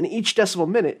 and each decimal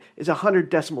minute is 100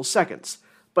 decimal seconds.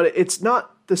 But it's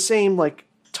not the same like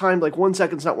time, like 1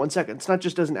 second's not 1 second. It's not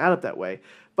just doesn't add up that way.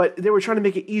 But they were trying to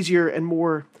make it easier and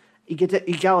more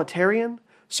egalitarian.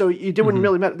 So it wouldn't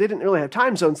really matter. They didn't really have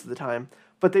time zones at the time,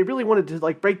 but they really wanted to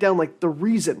like break down like the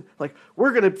reason. Like,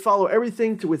 we're going to follow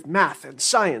everything with math and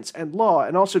science and law,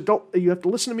 and also you have to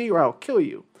listen to me or I'll kill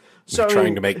you. So they're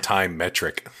trying to make time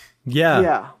metric. Yeah.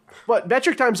 Yeah. But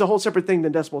metric time is a whole separate thing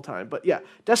than decimal time. But yeah,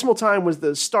 decimal time was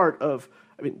the start of,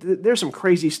 I mean, there's some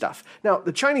crazy stuff. Now,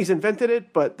 the Chinese invented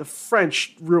it, but the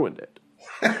French ruined it.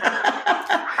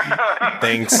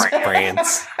 Thanks,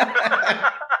 France.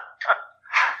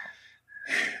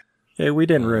 Hey, we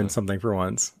didn't ruin something for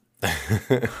once. I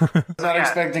was not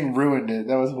expecting ruined it.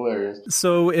 That was hilarious.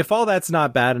 So if all that's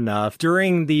not bad enough,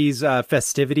 during these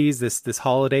festivities, this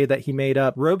holiday that he made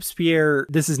up, Robespierre,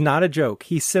 this is not a joke,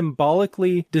 he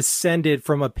symbolically descended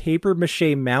from a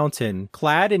papier-mâché mountain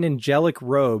clad in angelic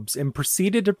robes and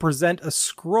proceeded to present a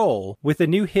scroll with a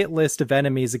new hit list of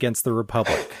enemies against the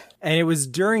Republic. And it was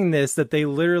during this that they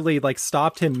literally like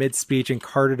stopped him mid-speech and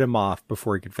carted him off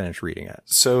before he could finish reading it.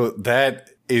 So that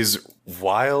is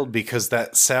wild because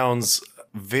that sounds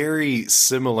very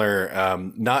similar.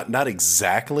 Not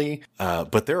exactly,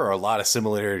 but there are a lot of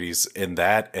similarities in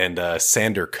that and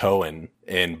Sander Cohen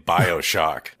in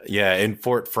BioShock. Yeah, in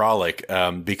Fort Frolic,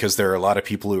 because there are a lot of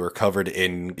people who are covered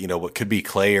in, you know, what could be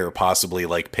clay or possibly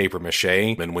like paper mache.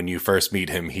 And when you first meet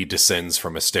him, he descends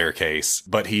from a staircase,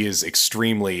 but he is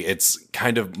it's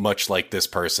kind of much like this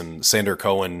person. Sander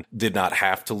Cohen did not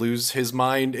have to lose his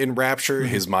mind in Rapture.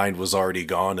 His mind was already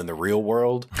gone in the real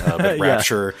world. But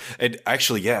Rapture, and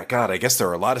actually, God, I guess there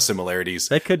are a lot of similarities.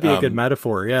 That could be a good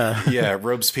metaphor. Yeah. Yeah.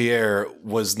 Robespierre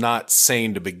was not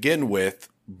sane to begin with,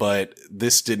 but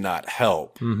this did not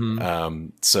help.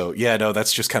 So yeah, no,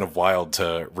 that's just kind of wild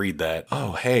to read that.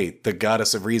 Oh, hey, the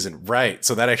goddess of reason. Right.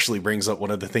 So that actually brings up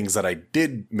one of the things that I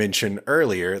did mention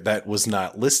earlier that was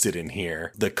not listed in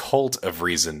here. The cult of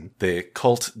reason, the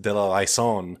cult de la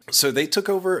raison. So they took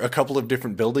over a couple of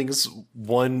different buildings.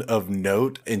 One of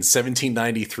note in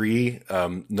 1793,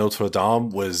 Notre Dame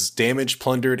was damaged,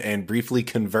 plundered, and briefly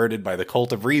converted by the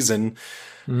cult of reason,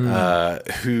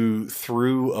 who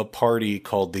threw a party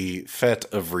called the Fête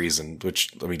of Reason,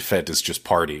 which, I mean, fête is just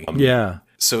party.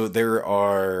 So there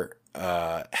are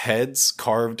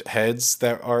carved heads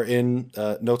that are in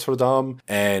Notre Dame,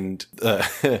 and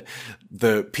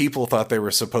the people thought they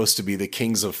were supposed to be the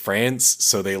kings of France,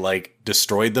 so they like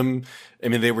destroyed them. I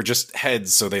mean, they were just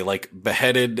heads, so they like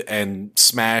beheaded and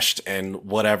smashed and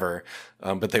whatever.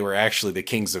 But they were actually the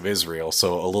kings of Israel,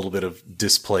 so a little bit of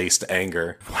displaced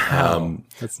anger. Wow,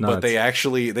 that's nuts. But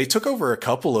they took over a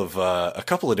couple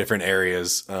of different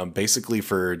areas, basically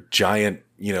for giant,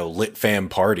 lit fam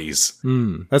parties.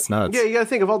 That's nuts. Yeah, you gotta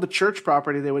think of all the church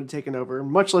property they would have taken over,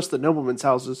 much less the noblemen's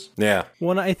houses. Yeah.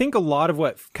 Well, I think a lot of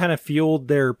what kind of fueled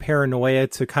their paranoia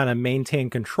to kind of maintain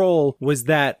control was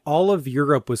that all of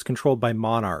Europe was controlled by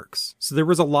monarchs. So there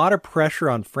was a lot of pressure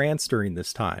on France during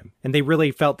this time. And they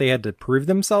really felt they had to prove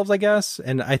themselves, I guess.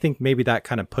 And I think maybe that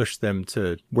kind of pushed them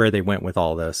to where they went with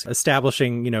all this,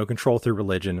 establishing, control through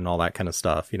religion and all that kind of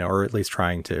stuff, or at least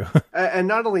trying to. And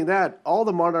not only that, all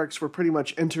the monarchs were pretty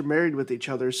much intermarried with each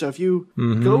other. So if you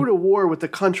go to war with a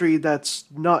country that's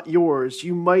not yours,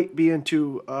 you might be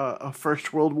into a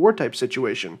First World War type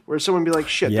situation where someone be like,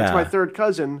 shit, that's my third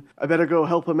cousin. I better go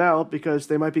help him out because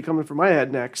they might be coming for my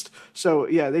head next. So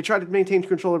yeah, they try to maintain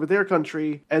control over their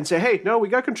country and say, hey, no, we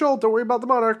got control. Don't worry about the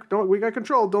monarch. We got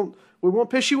control. We won't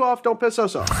piss you off. Don't piss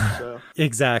us off. So.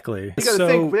 Exactly. You got to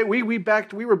think we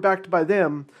were backed by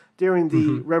them during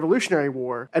the Revolutionary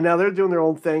War, and now they're doing their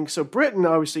own thing. So Britain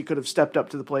obviously could have stepped up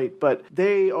to the plate, but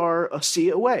they are a sea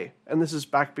away. And this is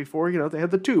back before, they had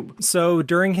the tube. So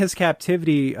during his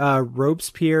captivity,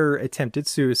 Robespierre attempted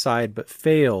suicide but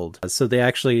failed. So they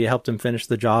actually helped him finish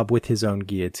the job with his own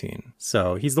guillotine.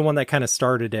 So he's the one that kind of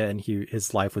started it, and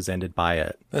his life was ended by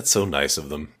it. That's so nice of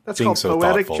them. That's being called so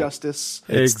poetic thoughtful. justice.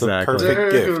 It's Exactly. the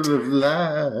perfect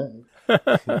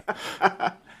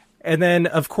gift. And then,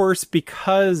 of course,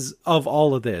 because of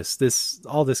all of this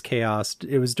chaos,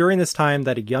 it was during this time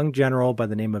that a young general by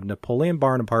the name of Napoleon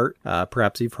Bonaparte,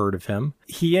 perhaps you've heard of him,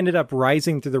 he ended up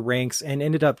rising through the ranks and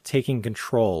ended up taking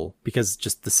control because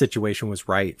just the situation was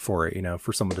right for it,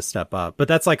 for someone to step up. But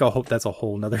that's that's a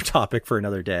whole nother topic for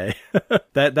another day.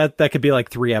 that could be like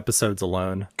 3 episodes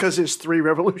alone. Because it's 3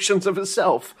 revolutions of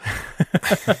itself.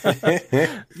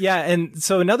 Yeah, and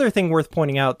so another thing worth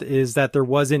pointing out is that there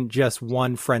wasn't just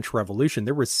one French Revolution.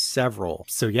 There were several.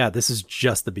 So yeah, this is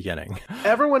just the beginning.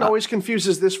 Everyone always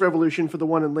confuses this revolution for the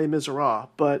one in Les Miserables,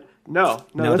 but no,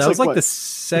 that was like the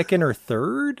second or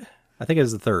third? I think it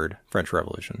was the third French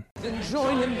Revolution. Then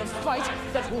join in the fight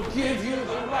that will give you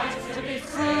the right to be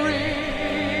free.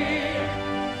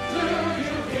 Do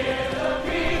you hear the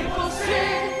people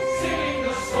sing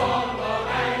the song of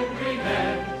angry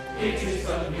men? It is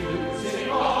the music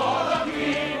of the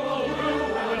people who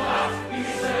will not be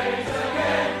slaves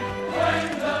again.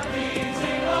 When the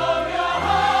beating of your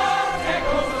heart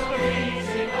echoes the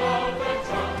beating of the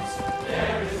drums,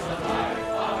 there is a life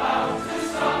about to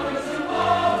summer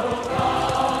tomorrow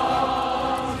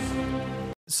comes.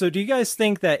 So do you guys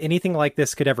think that anything like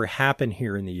this could ever happen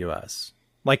here in the U.S.?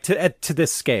 Like to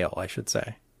this scale, I should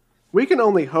say. We can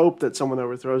only hope that someone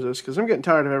overthrows us because I'm getting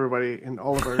tired of everybody in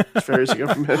all of our spheres of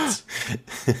governments.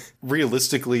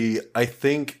 Realistically, I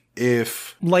think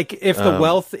if the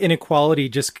wealth inequality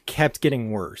just kept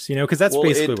getting worse, because that's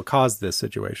basically what caused this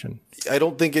situation. I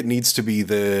don't think it needs to be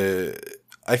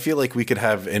I feel like we could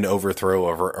have an overthrow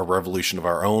of a revolution of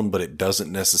our own, but it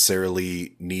doesn't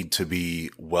necessarily need to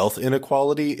be wealth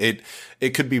inequality.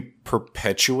 It could be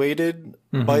perpetuated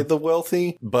by the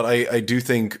wealthy, but I do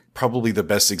think probably the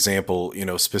best example,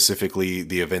 specifically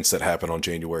the events that happened on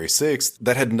January 6th,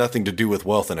 that had nothing to do with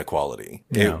wealth inequality.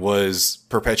 Yeah. It was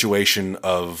perpetuation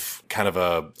of kind of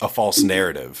a false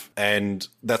narrative. And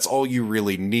that's all you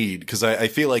really need. Because I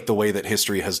feel like the way that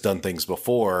history has done things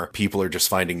before, people are just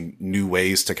finding new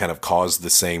ways to kind of cause the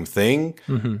same thing.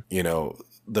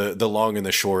 The long and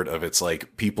the short of it's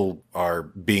like people are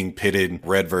being pitted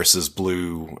red versus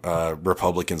blue,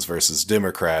 Republicans versus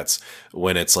Democrats,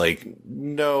 when it's like,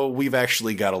 no, we've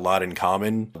actually got a lot in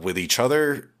common with each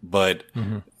other. But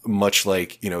much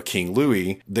like, King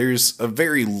Louis, there's a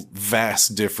very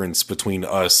vast difference between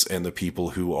us and the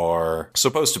people who are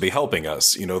supposed to be helping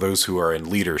us, those who are in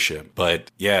leadership.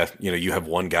 But yeah, you have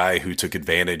one guy who took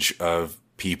advantage of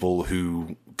people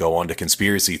who go onto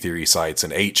conspiracy theory sites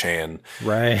and 8chan.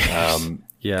 Right.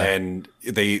 Yeah. And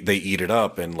they eat it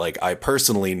up. And like, I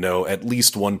personally know at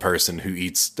least one person who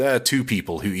eats, 2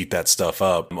 people who eat that stuff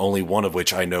up, only one of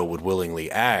which I know would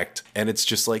willingly act. And it's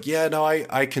just like, yeah, no,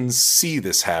 I can see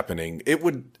this happening. It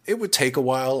would take a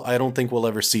while. I don't think we'll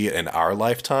ever see it in our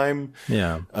lifetime.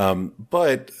 Yeah.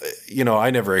 But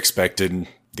I never expected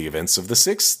the events of the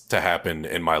 6th to happen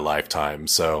in my lifetime.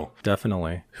 So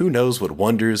definitely, who knows what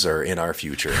wonders are in our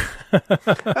future.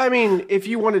 I mean, if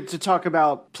you wanted to talk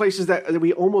about places that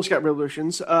we almost got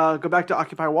revolutions, go back to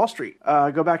Occupy Wall Street.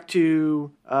 Go back to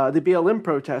the BLM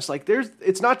protests. Like,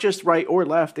 it's not just right or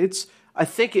left. I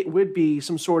think it would be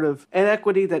some sort of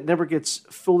inequity that never gets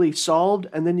fully solved,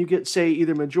 and then you get, say,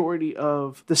 either majority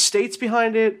of the states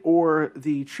behind it or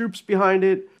the troops behind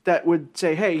it that would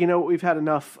say, hey, you know what, we've had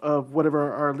enough of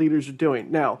whatever our leaders are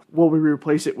doing. Now, will we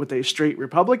replace it with a straight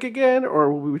republic again,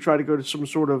 or will we try to go to some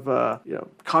sort of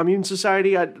commune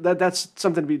society? That's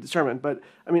something to be determined. But,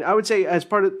 I mean, I would say as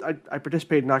part of, I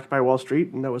participated in Occupy Wall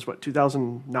Street, and that was,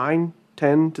 2009,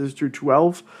 10 through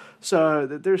 12. So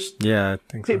there's I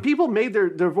think so. People made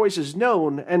their voices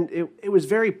known, and it was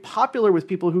very popular with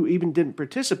people who even didn't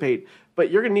participate.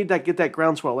 But you're going to need get that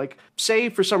groundswell. Like, say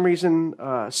for some reason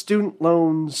student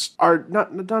loans are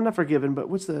not forgiven, but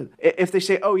if they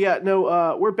say, oh yeah,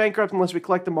 no, we're bankrupt unless we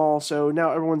collect them all, so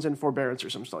now everyone's in forbearance or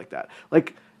something like that.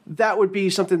 Like, that would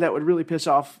be something that would really piss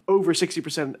off over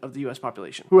 60% of the U.S.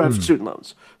 population who have student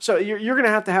loans. So you're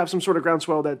going to have some sort of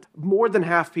groundswell that more than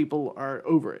half people are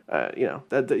over it.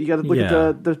 That you got to look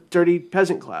at the dirty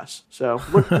peasant class. So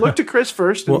look to Chris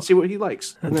first and see what he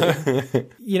likes. And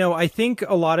then, I think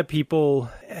a lot of people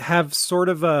have sort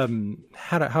of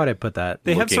how would I put that?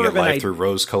 They Looking have sort at of life through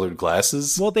rose-colored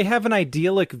glasses. Well, they have an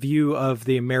idyllic view of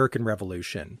the American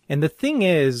Revolution. And the thing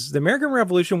is, the American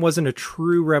Revolution wasn't a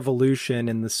true revolution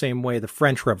in the same way the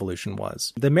French Revolution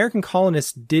was. The American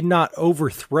colonists did not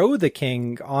overthrow the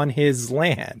king on his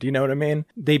land. You know what I mean?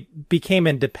 They became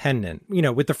independent.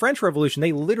 With the French Revolution,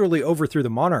 they literally overthrew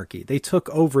the monarchy. They took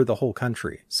over the whole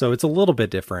country. So it's a little bit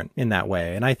different in that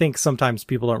way. And I think sometimes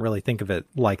people don't really think of it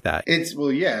like that. It's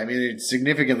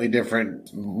significantly different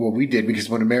what we did, because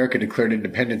when America declared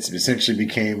independence, it essentially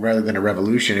became, rather than a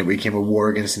revolution, it became a war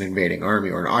against an invading army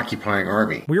or an occupying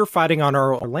army. We were fighting on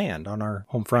our land, on our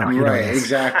home front. Right,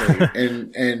 exactly.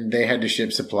 and they had to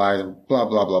ship supplies and blah,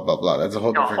 blah, blah, blah, blah. That's a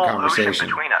whole different conversation.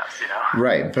 Between us,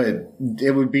 Right, but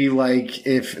it would be like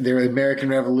if the American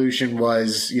Revolution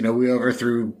was, we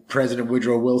overthrew President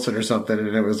Woodrow Wilson or something,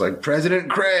 and it was like President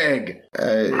Craig,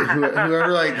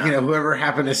 whoever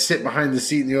happened to sit behind the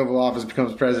seat in the Oval Office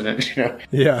becomes president.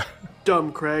 Yeah.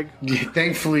 Dumb Craig.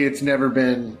 Thankfully, it's never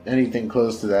been anything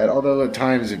close to that. Although at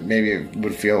times it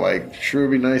would feel like, sure,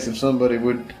 it'd be nice if somebody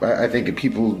would. I think if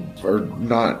people are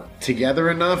not together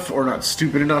enough or not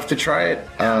stupid enough to try it,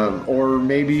 or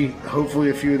maybe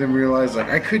hopefully a few of them realize, like,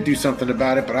 I could do something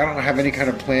about it, but I don't have any kind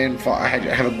of plan. I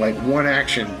have like one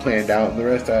action planned out, and the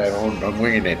rest I'm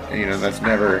winging it. That's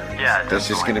never. Yeah. That's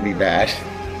just going to be bad.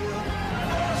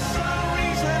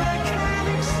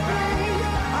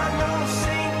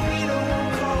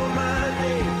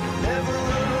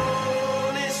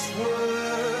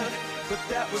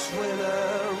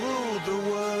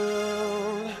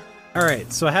 All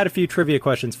right, so I had a few trivia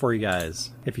questions for you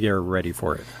guys, if you're ready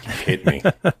for it. Hit me.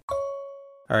 All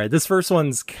right, this first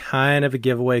one's kind of a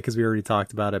giveaway because we already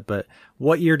talked about it, but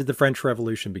what year did the French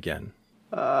Revolution begin?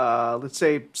 Let's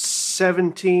say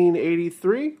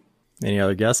 1783. Any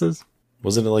other guesses?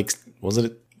 Was it like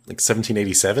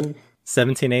 1787?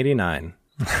 1789.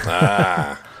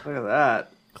 Ah. Look at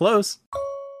that. Close.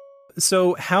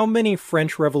 So how many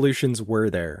French revolutions were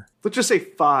there? Let's just say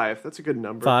 5. That's a good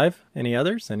number. 5. Any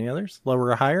others? Lower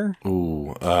or higher?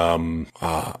 Ooh,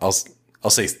 I'll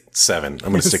say 7. I'm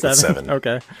going to stick with 7.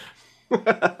 Okay. How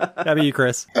about you,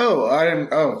 Chris?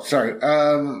 Sorry.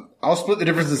 I'll split the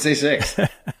difference and say 6.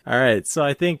 All right. So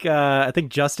I think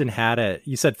Justin had it.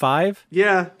 You said 5?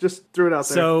 Yeah, just threw it out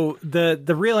there. So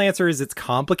the real answer is it's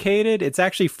complicated. It's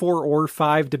actually 4 or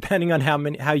 5, depending on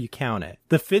how you count it.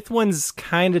 The 5th one's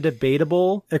kind of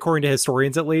debatable, according to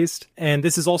historians at least. And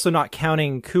this is also not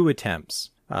counting coup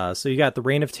attempts. So you got the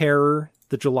Reign of Terror,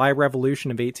 the July Revolution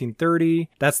of 1830.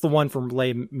 That's the one from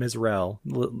Les Miserables.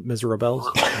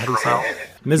 How do you say it?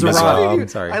 Miserables.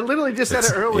 Sorry. I literally just said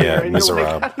it earlier. Yeah, and Miserables.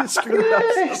 You're like, how do you screw that up?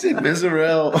 I said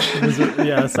Miserables.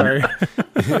 Yeah, sorry.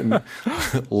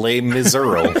 Les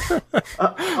Miserables.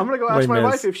 I'm going to go ask my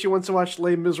wife if she wants to watch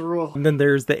Les Miserables. And then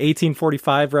there's the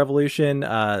 1845 Revolution,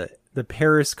 the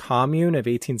Paris Commune of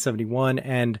 1871,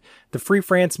 and the Free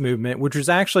France movement, which was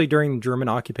actually during the German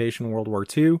occupation in World War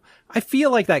II. I feel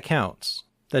like that counts.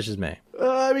 That's just me.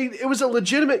 I mean, it was a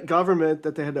legitimate government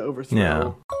that they had to overthrow.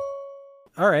 Yeah.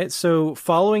 All right, so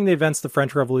following the events of the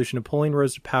French Revolution, Napoleon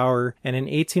rose to power and in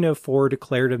 1804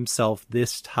 declared himself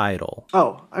this title.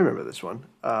 Oh, I remember this one.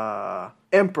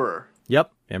 Emperor.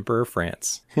 Yep, Emperor of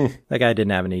France. That guy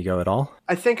didn't have an ego at all.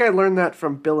 I think I learned that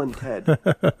from Bill and Ted.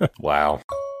 Wow.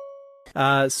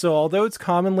 So although it's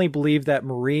commonly believed that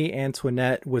Marie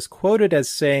Antoinette was quoted as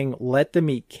saying, "Let them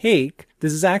eat cake,"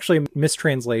 this is actually a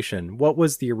mistranslation. What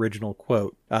was the original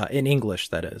quote? In English,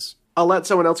 that is. I'll let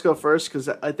someone else go first because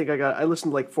I think I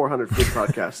listened to like 400 food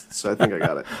podcasts, so I think I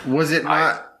got it.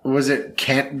 Was it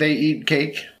can't they eat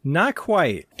cake? Not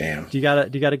quite. Damn. Do you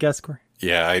got a guess, Corey?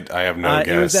 Yeah, I have no guess.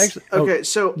 It was actually, okay,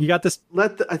 so you got this.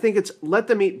 I think it's let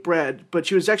them eat bread, but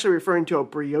she was actually referring to a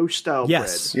brioche style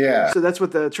Yes. bread. Yeah. So that's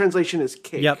what the translation is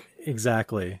cake. Yep,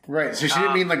 exactly. Right. So she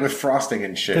didn't mean like with frosting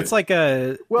and shit. It's like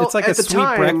a Well, a at the sweet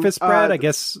time, breakfast bread. I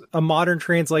guess a modern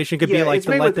translation could be yeah, like it's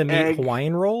to made let with them egg. eat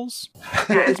Hawaiian rolls.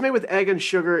 Yeah, it's made with egg and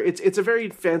sugar. It's a very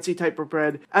fancy type of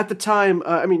bread. At the time,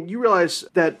 I mean, you realize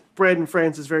that bread in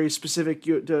France is very specific.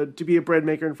 To be a bread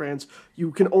maker in France,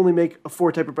 you can only make a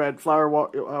 4 type of bread: flour,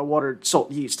 water,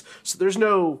 salt, yeast. So there's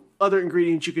no other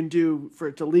ingredients you can do for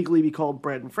it to legally be called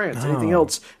bread in France. Anything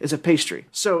else is a pastry.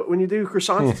 So when you do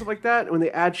croissants and stuff like that, when they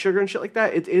add sugar and shit like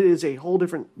that, it is a whole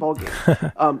different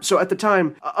ballgame. So at the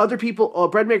time, other people,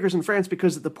 bread makers in France,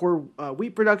 because of the poor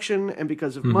wheat production and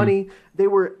because of money, they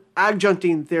were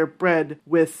adjuncting their bread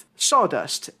with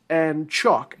sawdust and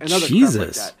chalk and other crap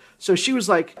like that. So she was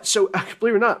like,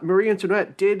 believe it or not, Marie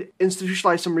Antoinette did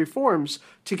institutionalize some reforms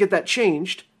to get that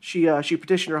changed. She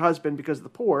petitioned her husband because of the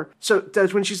poor. So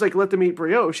that's when she's like, let them eat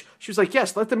brioche. She was like,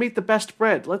 yes, let them eat the best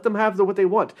bread. Let them have what they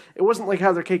want. It wasn't like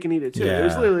have their cake and eat it too. Yeah. It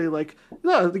was literally like,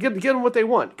 no, get them what they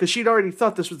want. Because she'd already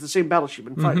thought this was the same battle she'd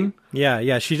been fighting.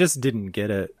 Yeah, she just didn't get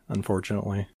it,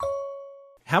 unfortunately.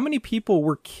 How many people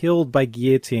were killed by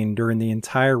guillotine during the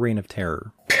entire Reign of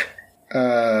Terror?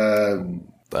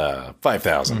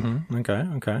 5,000.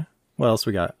 Okay. What else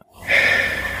we got?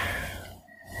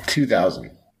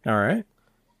 2,000. All right.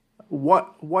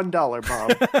 What $1,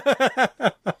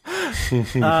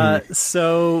 Bob?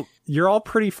 So you're all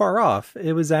pretty far off.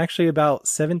 It was actually about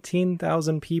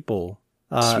 17,000 people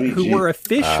who were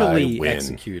officially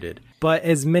executed, but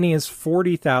as many as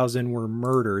 40,000 were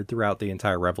murdered throughout the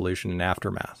entire revolution and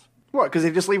aftermath. What, because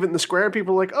they just leave it in the square and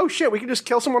people are like, oh shit, we can just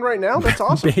kill someone right now? That's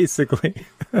awesome. Basically.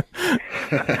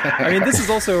 I mean, this is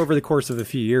also over the course of a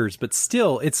few years, but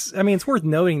still, it's worth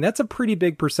noting that's a pretty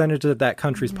big percentage of that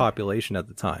country's population at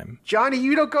the time. Johnny,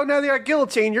 you don't go down there at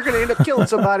guillotine, you're going to end up killing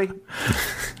somebody.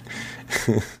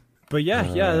 But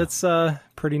yeah, that's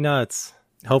pretty nuts.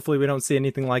 Hopefully we don't see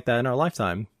anything like that in our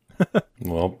lifetime.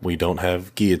 Well, we don't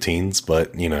have guillotines,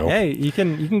 but hey, you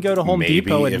can go to Home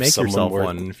Depot and make yourself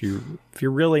one if you're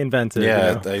really inventive.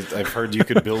 Yeah, I've heard you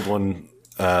could build one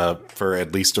for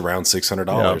at least around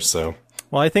 $600. Yep. So,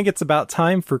 well, I think it's about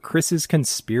time for Chris's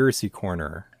conspiracy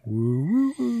corner.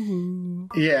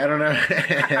 Yeah, I don't know.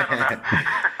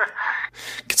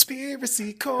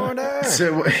 Conspiracy corner.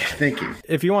 So, thank you.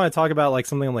 If you want to talk about like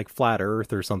something like flat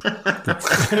Earth or something,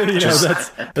 that's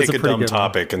pick a dumb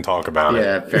topic and talk about it.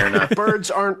 Yeah, fair enough. Birds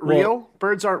aren't real.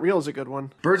 Birds aren't real is a good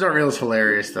one. Birds aren't real is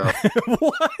hilarious, though.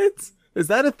 What? Is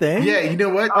that a thing? Yeah, you know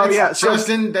what? Oh, yeah. So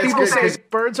Justin, that's people good. say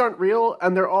birds aren't real,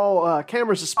 and they're all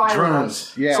cameras to spy on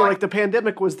us. Yeah. So, like, the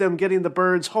pandemic was them getting the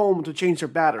birds home to change their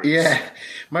batteries. Yeah.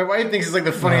 My wife thinks it's like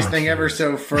the funniest thing ever.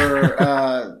 So for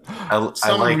I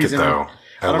like reason, it though.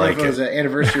 I don't know if it was an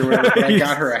anniversary or whatever, but I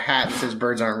got her a hat that says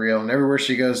birds aren't real, and everywhere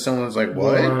she goes, someone's like,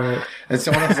 what? And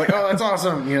someone else is like, oh, that's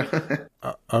awesome.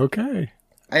 Okay.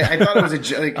 I thought it was a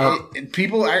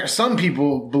joke. Some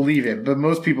people believe it, but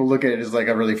most people look at it as like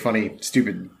a really funny,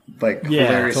 stupid,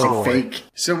 hilariously fake.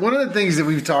 So one of the things that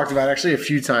we've talked about actually a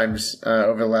few times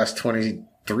over the last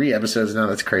 23 episodes now,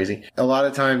 that's crazy. A lot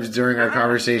of times during our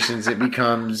conversations, it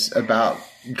becomes about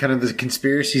kind of the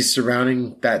conspiracies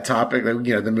surrounding that topic, like,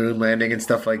 the moon landing and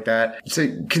stuff like that. So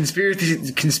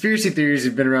conspiracy theories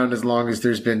have been around as long as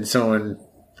there's been someone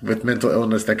with mental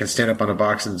illness that can stand up on a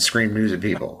box and scream news at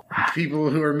people. People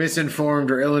who are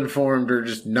misinformed or ill-informed or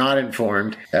just not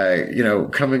informed,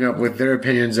 coming up with their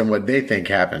opinions on what they think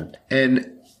happened.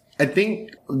 And I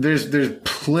think there's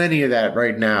plenty of that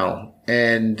right now,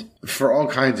 and for all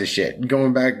kinds of shit.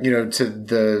 Going back,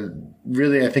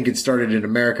 really, I think it started in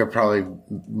America probably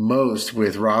most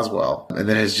with Roswell, and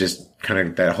then has just kind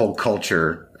of that whole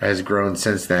culture has grown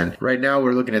since then. Right now,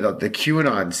 we're looking at the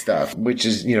QAnon stuff, which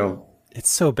is, it's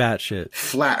so batshit.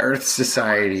 Flat Earth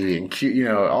Society and,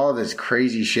 all this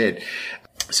crazy shit.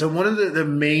 So one of the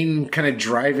main kind of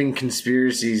driving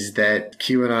conspiracies that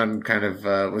QAnon kind of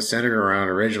was centered around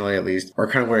originally, at least, or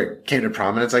kind of where it came to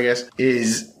prominence, I guess,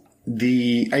 is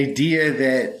the idea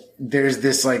that there's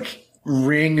this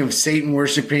ring of Satan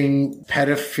worshipping,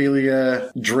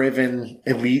 pedophilia driven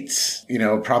elites,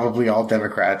 probably all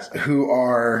Democrats, who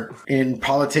are in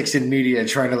politics and media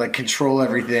trying to like control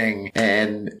everything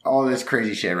and all this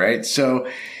crazy shit, right? So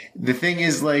the thing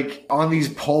is, like, on these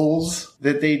polls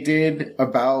that they did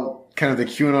about kind of the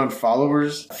QAnon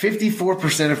followers,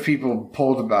 54% of people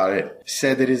polled about it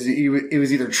said that it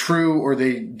was either true or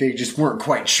they just weren't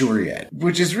quite sure yet,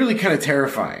 which is really kind of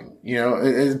terrifying.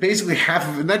 It's basically half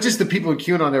of, not just the people at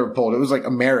QAnon that were polled, it was like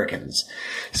Americans.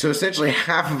 So essentially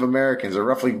half of Americans, or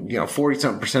roughly,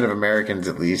 40-something% of Americans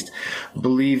at least,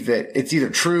 believe that it's either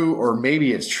true or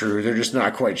maybe it's true. They're just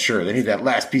not quite sure. They need that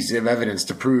last piece of evidence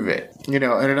to prove it. And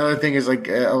another thing is, like,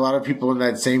 a lot of people in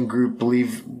that same group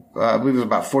believe it was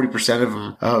about 40% of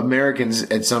them, Americans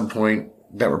at some point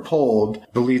that were polled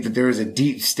believe that there is a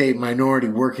deep state minority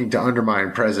working to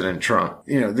undermine President Trump.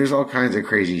 There's all kinds of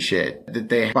crazy shit that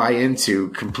they buy into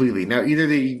completely. Now, either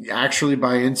they actually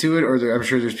buy into it, or I'm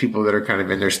sure there's people that are kind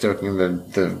of in there stoking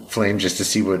the flame just to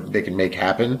see what they can make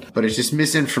happen. But it's just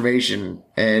misinformation.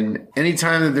 And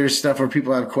anytime that there's stuff where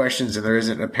people have questions and there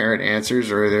isn't apparent answers,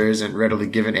 or there isn't readily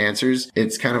given answers,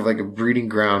 it's kind of like a breeding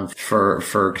ground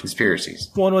for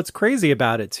conspiracies. Well, and what's crazy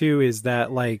about it too is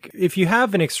that, like, if you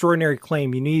have an extraordinary claim,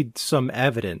 you need some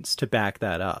evidence to back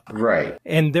that up. Right.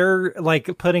 And they're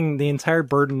like putting the entire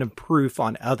burden of proof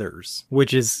on others,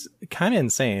 which is kind of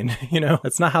insane.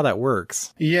 That's not how that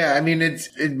works. Yeah. I mean,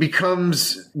 it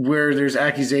becomes where there's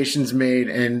accusations made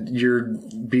and you're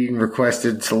being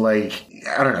requested to, like,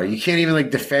 I don't know, you can't even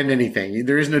like defend anything.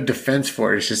 There is no defense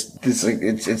for it. It's just,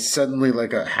 it's suddenly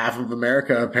like a half of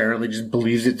America apparently just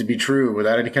believes it to be true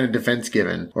without any kind of defense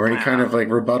given or any kind of like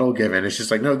rebuttal given. It's just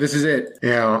like, no, this is it,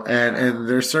 and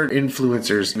there's certain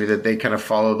influencers that they kind of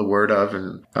follow the word of.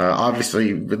 And,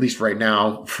 obviously, at least right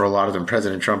now, for a lot of them,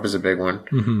 President Trump is a big one.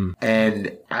 Mm-hmm.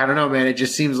 And I don't know, man, it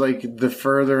just seems like the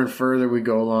further and further we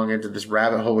go along into this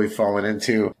rabbit hole we've fallen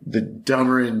into, the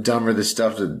dumber and dumber the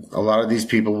stuff that a lot of these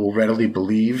people will readily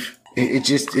believe. It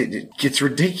gets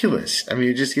ridiculous. I mean,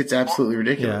 it just gets absolutely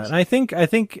ridiculous. Yeah, and I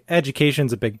think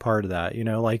education's a big part of that.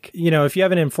 If you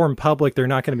have an informed public, they're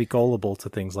not going to be gullible to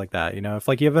things like that. If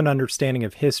like you have an understanding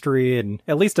of history and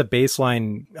at least a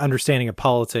baseline understanding of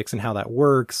politics and how that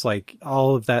works, like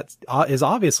all of that is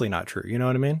obviously not true. You know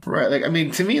what I mean? Right. Like, I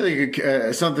mean, to me,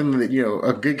 like something that,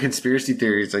 a good conspiracy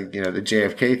theory is like, the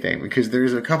JFK thing, because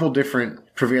there's a couple different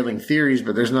prevailing theories,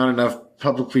 but there's not enough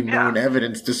publicly known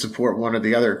evidence to support one or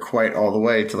the other quite all the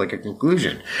way to like a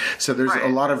conclusion. So there's a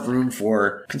lot of room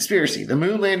for conspiracy. The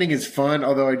moon landing is fun,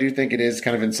 although I do think it is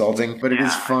kind of insulting, but it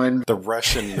is fun. The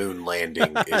Russian moon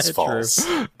landing is false.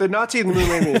 The Nazi moon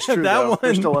landing is true, though.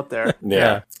 They're still up there.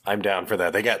 Yeah, I'm down for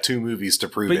that. They got 2 movies to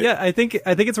prove it. But yeah, I think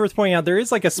it's worth pointing out there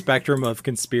is like a spectrum of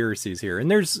conspiracies here. And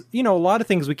there's, a lot of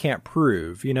things we can't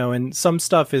prove, and some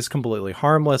stuff is completely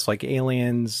harmless, like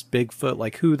aliens, Bigfoot,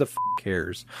 like who the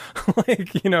cares?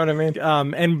 Like, you know what I mean?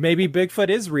 And maybe Bigfoot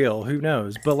is real, who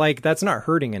knows? But like, that's not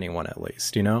hurting anyone, at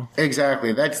least,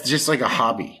 Exactly. That's just like a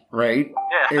hobby, right?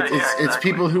 Yeah, it's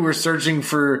people who are searching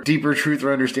for deeper truth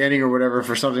or understanding or whatever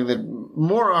for something that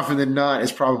more often than not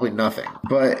is probably nothing.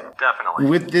 But definitely,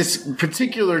 with this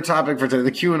particular topic for today,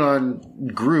 the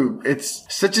QAnon group, it's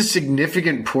such a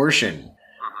significant portion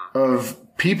of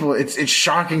people. It's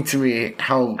shocking to me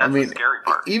how, that's the scary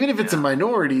part. Even if it's a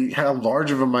minority, how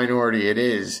large of a minority it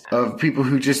is of people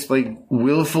who just like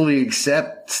willfully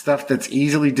accept stuff that's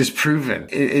easily disproven.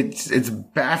 It's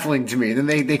baffling to me. And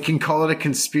then they can call it a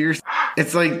conspiracy.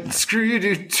 It's like, screw you,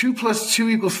 dude. 2 +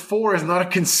 2 = 4 is not a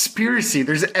conspiracy.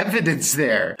 There's evidence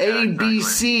there. A, B,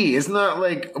 C. It's not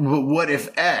like, what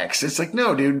if X? It's like,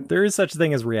 no, dude. There is such a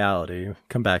thing as reality.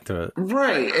 Come back to it.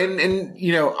 Right. And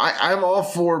I'm all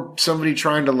for somebody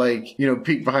trying to like,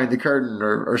 peek behind the curtain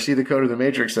or see the code of the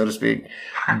Matrix, so to speak.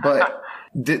 But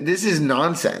this is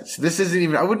nonsense. This isn't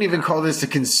even, I wouldn't even call this a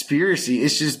conspiracy.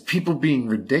 It's just people being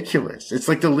ridiculous. It's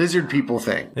like the lizard people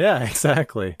thing. Yeah,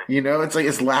 exactly. It's like,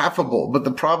 it's laughable. But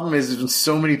the problem is when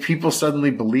so many people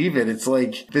suddenly believe it, it's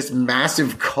like this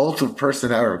massive cult of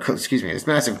personality, this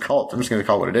massive cult. I'm just going to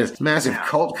call it what it is. Massive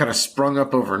cult kind of sprung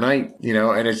up overnight,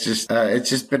 and it's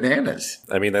just bananas.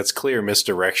 I mean, that's clear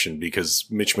misdirection because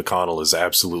Mitch McConnell is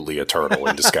absolutely a turtle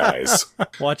in disguise.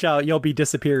 Watch out. You'll be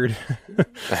disappeared.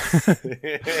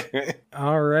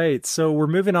 All right, so we're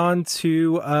moving on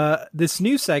to this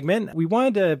new segment. We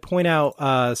wanted to point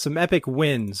out some epic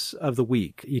wins of the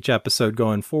week each episode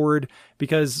going forward,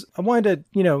 because I wanted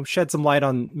to, shed some light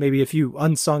on maybe a few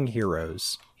unsung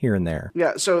heroes here and there.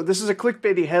 Yeah, so this is a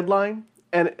clickbaity headline.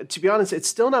 And to be honest, it's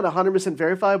still not 100%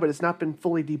 verified, but it's not been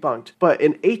fully debunked. But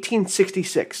in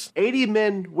 1866, 80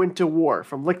 men went to war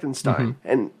from Liechtenstein. Mm-hmm.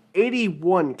 And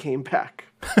 81 came back.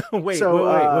 wait.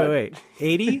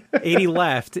 80? 80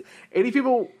 left. 80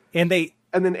 people, and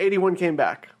then 81 came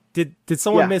back. Did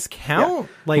someone miscount?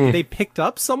 Like they picked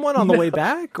up someone on the way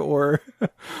back, or?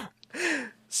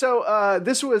 So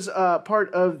this was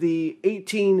part of the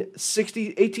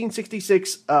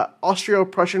 1866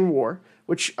 Austro-Prussian War,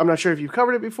 which I'm not sure if you've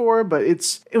covered it before, but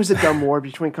it was a dumb war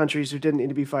between countries who didn't need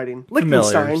to be fighting.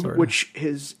 Liechtenstein, which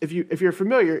is, if you're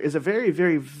familiar, is a very,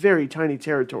 very, very tiny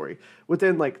territory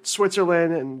within like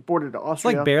Switzerland and bordered to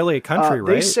Austria. It's like barely a country,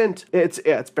 right?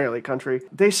 It's barely a country.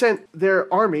 They sent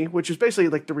their army, which is basically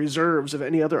like the reserves of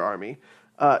any other army,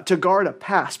 to guard a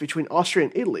pass between Austria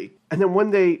and Italy. And then when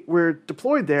they were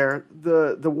deployed there,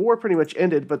 the war pretty much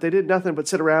ended, but they did nothing but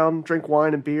sit around, drink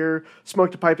wine and beer,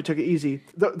 smoked a pipe, and took it easy.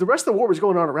 The rest of the war was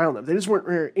going on around them. They just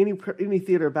weren't in any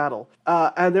theater of battle.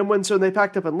 And then when they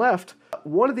packed up and left,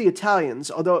 one of the Italians,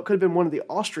 although it could have been one of the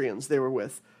Austrians they were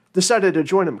with, decided to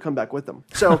join them, come back with them.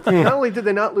 So not only did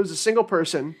they not lose a single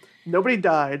person, nobody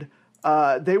died,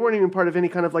 they weren't even part of any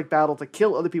kind of like battle to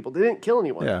kill other people. They didn't kill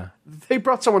anyone. Yeah. They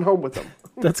brought someone home with them.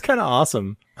 That's kind of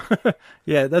awesome.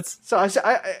 Yeah, that's... So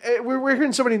we're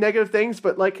hearing so many negative things,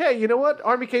 but like, hey, you know what?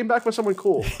 Army came back with someone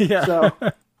cool. Yeah. So...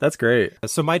 That's great.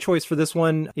 So my choice for this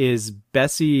one is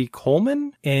Bessie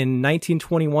Coleman. In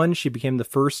 1921, she became the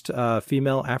first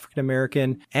female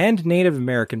African-American and Native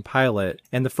American pilot,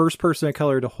 and the first person of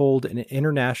color to hold an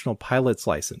international pilot's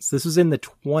license. This was in the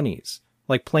 20s.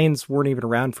 Like, planes weren't even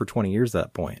around for 20 years at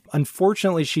that point.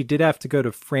 Unfortunately, she did have to go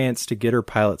to France to get her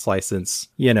pilot's license,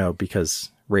 because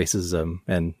racism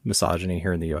and misogyny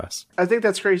here in the U.S. I think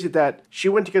that's crazy that she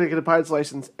went to get a pilot's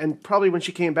license, and probably when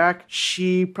she came back,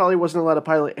 she probably wasn't allowed to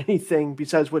pilot anything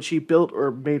besides what she built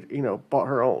or made, bought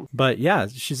her own. But yeah,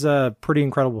 she's a pretty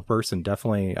incredible person.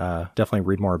 Definitely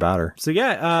read more about her. So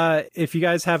yeah, if you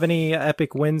guys have any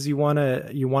epic wins you want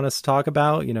us to talk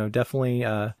about, definitely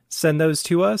send those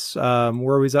to us.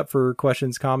 We're always up for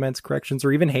questions, comments, corrections,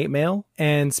 or even hate mail.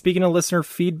 And speaking of listener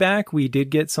feedback, we did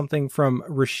get something from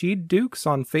Rashid Dukes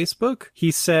on Facebook.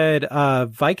 He said,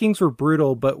 Vikings were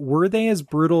brutal, but were they as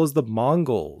brutal as the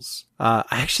Mongols? I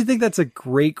actually think that's a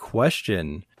great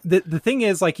question. The thing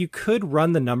is, like, you could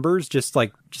run the numbers, just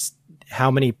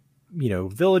how many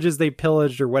villages they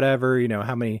pillaged or whatever,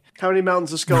 how many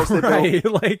mountains of skulls they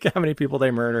built. Like how many people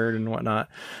they murdered and whatnot.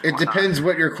 It depends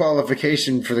what your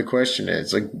qualification for the question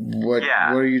is. Like, what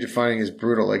are you defining as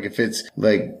brutal? Like, if it's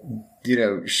like,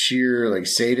 sheer like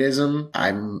sadism,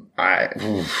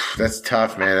 that's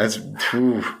tough, man.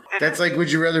 That's like,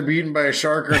 would you rather be eaten by a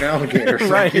shark or an alligator?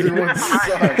 Right. Either one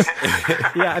sucks.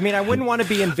 Yeah, I mean, I wouldn't want to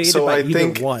be invaded by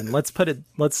either one. Let's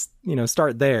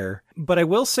start there. But I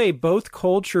will say both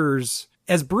cultures,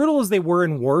 as brutal as they were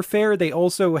in warfare, they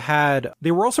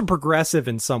were also progressive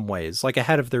in some ways, like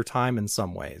ahead of their time in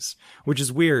some ways, which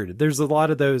is weird. There's a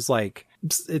lot of those, like,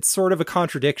 it's sort of a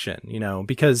contradiction,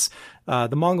 because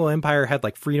the Mongol Empire had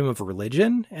like freedom of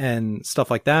religion and stuff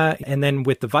like that. And then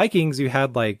with the Vikings, you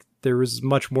had like, there was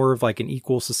much more of like an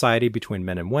equal society between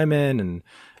men and women. And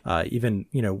even,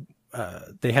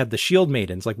 they had the shield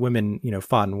maidens, like women,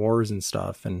 fought in wars and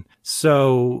stuff. And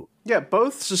so... Yeah,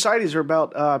 both societies are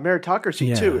about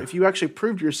meritocracy, too. If you actually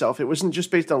proved yourself, it wasn't just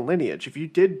based on lineage. If you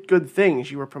did good things,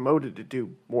 you were promoted to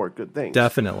do more good things.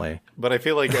 Definitely. But I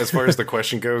feel like as far as the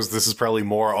question goes, this is probably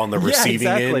more on the receiving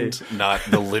end, not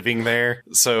the living there.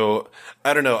 So,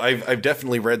 I don't know. I've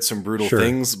definitely read some brutal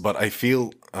things, but I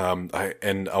feel...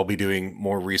 and I'll be doing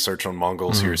more research on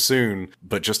Mongols here soon,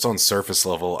 but just on surface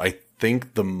level, I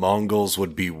think the Mongols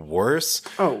would be worse.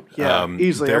 Oh, yeah,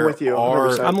 easily. I'm with you.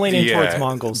 I'm leaning towards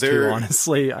Mongols too,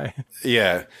 honestly.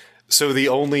 Yeah. So the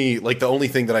only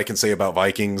thing that I can say about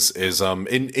Vikings is,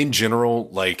 in general,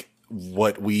 like,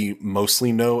 what we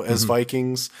mostly know as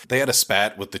Vikings, they had a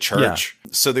spat with the church. Yeah.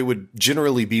 So they would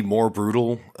generally be more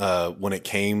brutal, when it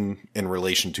came in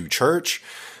relation to church.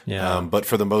 Yeah. But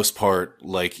for the most part,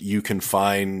 like, you can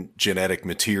find genetic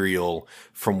material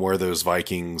from where those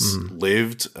Vikings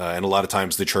lived. And a lot of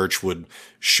times the church would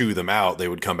shoo them out. They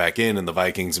would come back in and the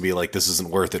Vikings would be like, this isn't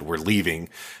worth it. We're leaving.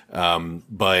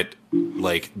 But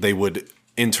like, they would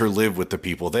interlive with the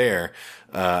people there.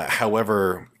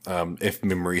 However, if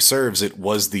memory serves, it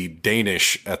was the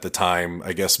Danish at the time,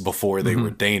 I guess before they were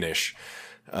Danish,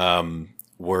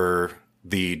 were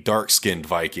the dark-skinned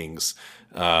Vikings.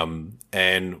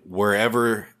 And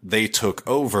wherever they took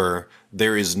over,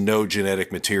 there is no genetic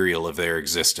material of their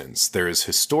existence. There is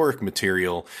historic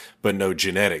material, but no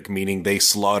genetic, meaning they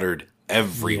slaughtered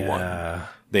everyone. Yeah.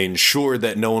 They ensured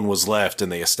that no one was left,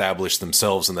 and they established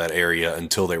themselves in that area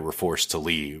until they were forced to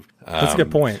leave. That's a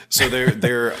good point. So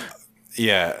they're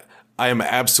yeah. I am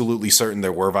absolutely certain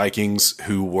there were Vikings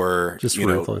who were just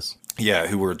ruthless. Yeah,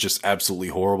 who were just absolutely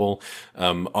horrible.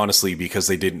 Honestly, because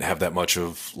they didn't have that much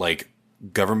of like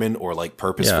government or like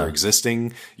purpose for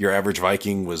existing. Your average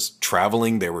Viking was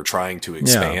traveling. They were trying to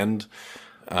expand.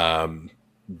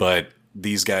 But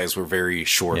these guys were very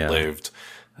short-lived.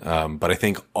 But I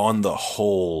think on the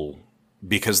whole,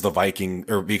 because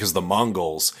the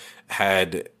Mongols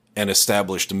had an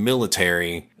established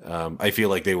military, I feel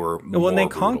like they were more when they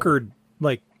brutal. conquered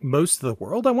like most of the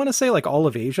world, I want to say like all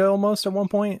of Asia almost at one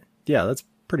point. Yeah, that's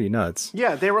pretty nuts.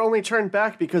 Yeah, they were only turned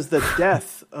back because the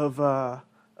death of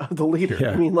the leader.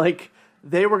 Yeah. I mean, like,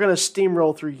 they were going to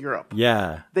steamroll through Europe.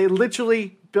 Yeah. They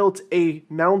literally built a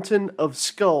mountain of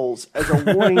skulls as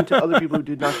a warning to other people who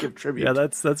did not give tribute. Yeah,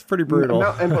 that's pretty brutal.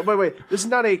 And wait, this is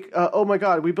not a oh my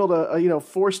god, we built a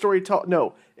 4-story tall.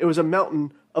 No, it was a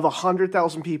mountain of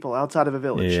 100,000 people outside of a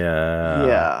village.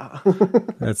 Yeah.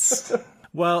 That's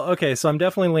well, okay, so I'm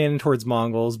definitely leaning towards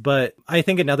Mongols, but I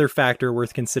think another factor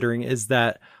worth considering is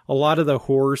that a lot of the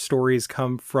horror stories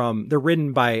they're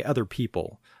written by other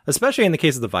people, especially in the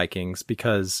case of the Vikings,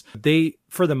 because they,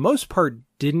 for the most part,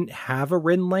 didn't have a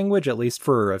written language, at least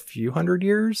for a few hundred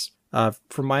years,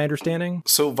 from my understanding.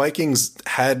 So Vikings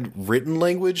had written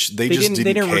language, they just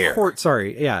didn't care. Record.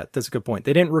 Sorry, yeah, that's a good point.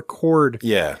 They didn't record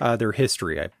their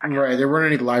history. Right, there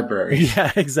weren't any libraries.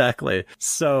 Yeah, exactly.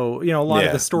 So, a lot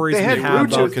of the stories we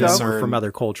have were from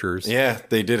other cultures. Yeah,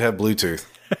 they did have Bluetooth.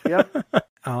 Yep.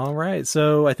 All right.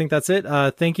 So I think that's it.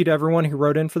 Thank you to everyone who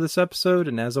wrote in for this episode.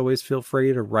 And as always, feel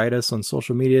free to write us on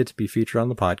social media to be featured on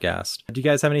the podcast. Do you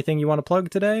guys have anything you want to plug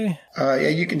today? Yeah,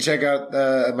 you can check out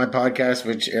my podcast,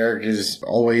 which Eric is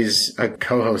always a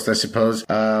co-host, I suppose,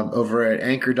 over at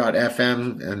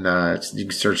anchor.fm. And you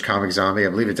can search Comic Zombie. I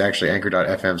believe it's actually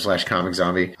anchor.fm/Comic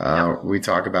Zombie. We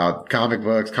talk about comic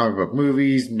books, comic book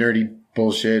movies, nerdy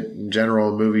bullshit,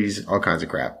 general movies, all kinds of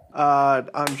crap.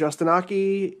 I'm Justin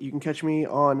Aki. You can catch me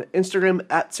on Instagram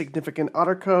at Significant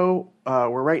Otterco,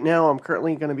 where right now I'm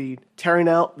currently going to be tearing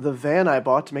out the van I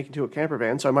bought to make into a camper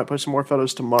van, so I might post some more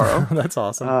photos tomorrow. That's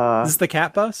awesome. Is this the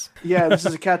cat bus? Yeah, this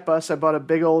is a cat bus. I bought a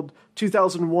big old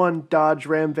 2001 Dodge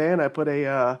Ram van. I put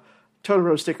a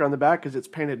Totoro sticker on the back because it's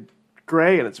painted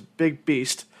gray and it's a big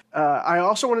beast. I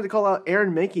also wanted to call out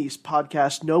Aaron Mankey's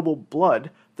podcast, Noble Blood.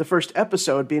 The first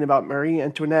episode being about Marie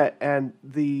Antoinette and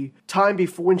the time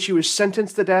before when she was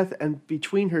sentenced to death and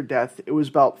between her death, it was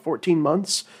about 14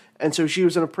 months. And so she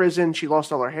was in a prison. She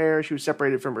lost all her hair. She was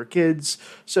separated from her kids.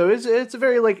 So it's a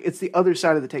very it's the other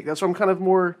side of the take. That's why I'm kind of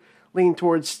more leaning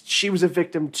towards she was a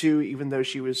victim too, even though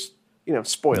she was,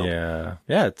 spoiled. Yeah.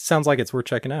 Yeah. It sounds like it's worth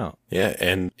checking out. Yeah.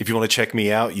 And if you want to check me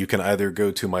out, you can either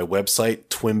go to my website,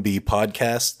 Twimby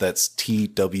Podcast. That's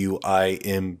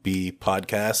TWIMB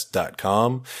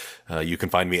podcast.com. You can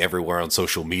find me everywhere on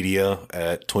social media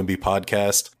at Twimby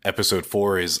Podcast. Episode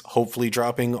 4 is hopefully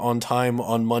dropping on time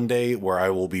on Monday, where I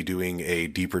will be doing a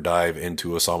deeper dive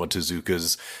into Osamu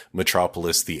Tezuka's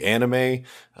Metropolis, the anime.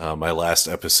 My last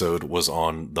episode was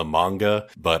on the manga,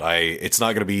 but it's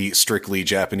not going to be strictly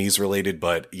Japanese related,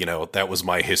 but that was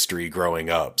my history growing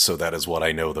up. So that is what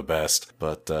I know the best.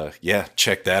 But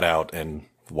check that out and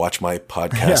watch my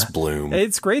podcast bloom.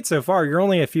 It's great so far. You're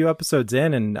only a few episodes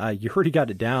in and you already got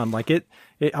it down. Like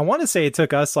I want to say it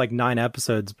took us like 9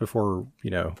 episodes before,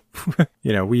 we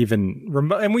even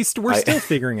and we're still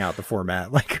figuring out the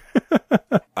format. Like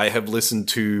I have listened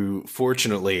to,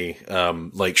 fortunately,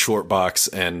 like Shortbox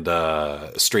and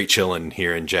Straight Chillin'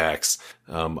 here in Jax.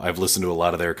 I've listened to a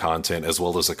lot of their content as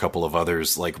well as a couple of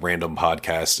others like random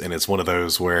podcasts. And it's one of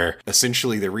those where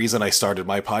essentially the reason I started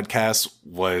my podcast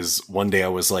was one day I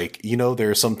was like, there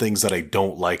are some things that I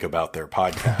don't like about their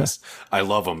podcast. I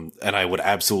love them and I would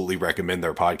absolutely recommend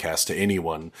their podcast to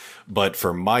anyone, but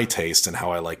for my taste and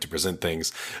how I like to present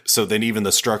things. So then even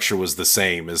the structure was the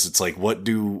same, as it's like, what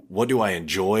do I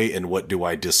enjoy and what do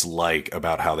I dislike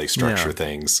about how they structure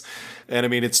things? And I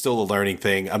mean, it's still a learning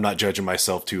thing. I'm not judging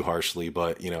myself too harshly,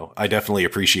 but I definitely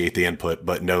appreciate the input,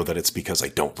 but know that it's because I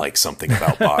don't like something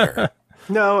about Potter.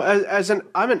 No,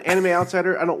 I'm an anime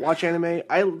outsider. I don't watch anime.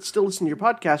 I still listen to your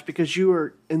podcast because you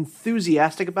are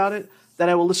enthusiastic about it, that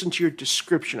I will listen to your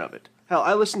description of it. Hell,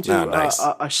 I listen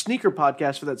to a sneaker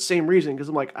podcast for that same reason, because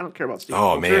I'm like, I don't care about sneaker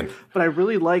culture, man. But I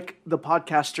really like the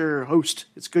podcaster host.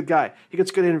 It's a good guy. He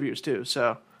gets good interviews too.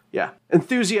 So yeah,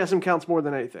 enthusiasm counts more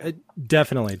than anything.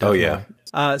 Definitely. Oh yeah.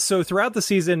 So throughout the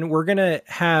season, we're going to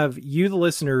have you, the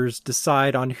listeners,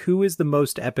 decide on who is the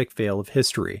most epic fail of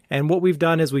history. And what we've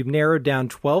done is we've narrowed down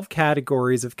 12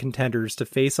 categories of contenders to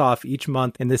face off each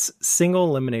month in this single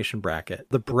elimination bracket.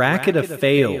 The bracket of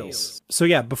fails. So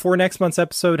yeah, before next month's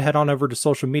episode, head on over to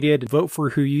social media to vote for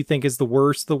who you think is the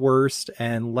worst,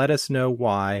 and let us know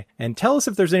why. And tell us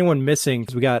if there's anyone missing,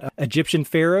 because we got Egyptian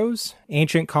pharaohs,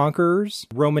 ancient conquerors,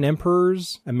 Roman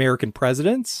emperors, American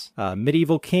presidents,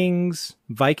 medieval kings,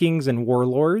 Vikings and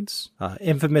warlords,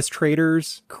 infamous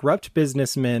traitors, corrupt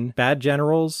businessmen, bad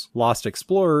generals, lost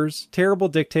explorers, terrible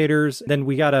dictators. Then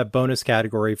we got a bonus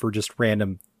category for just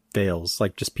random fails,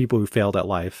 like just people who failed at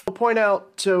life. I'll point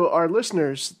out to our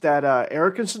listeners that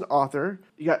Eric is an author.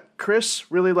 You got Chris,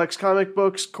 really likes comic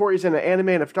books. Kory's an anime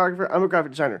and a photographer. I'm a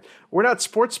graphic designer. We're not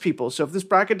sports people, so if this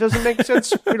bracket doesn't make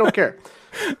sense, we don't care.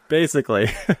 Basically.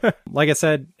 Like I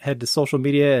said, head to social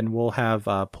media and we'll have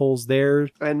polls there.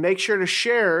 And make sure to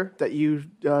share that you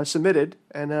submitted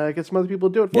and get some other people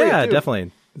to do it for you. Yeah,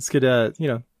 definitely. It's good,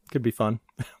 could be fun.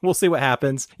 We'll see what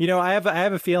happens. I have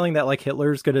a feeling that like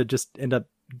Hitler's going to just end up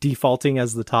defaulting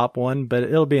as the top one, but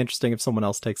it'll be interesting if someone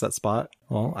else takes that spot.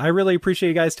 Well, I really appreciate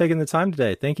you guys taking the time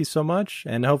today. Thank you so much,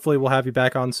 and hopefully we'll have you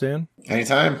back on soon.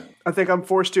 Anytime. I think I'm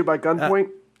forced to by gunpoint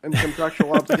and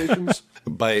contractual obligations.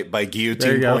 By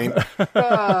guillotine point.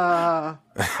 All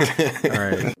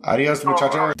right. Adios,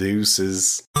 muchacho.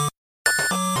 Deuces.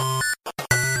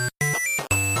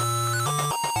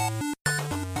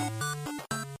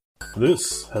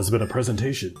 This has been a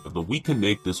presentation of the We Can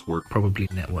Make This Work Probably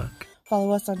Network.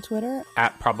 Follow us on Twitter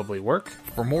 @ProbablyWork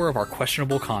for more of our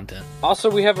questionable content. Also,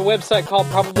 we have a website called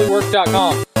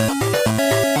probablywork.com.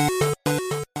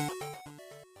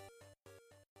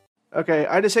 Okay,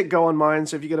 I just hit go on mine,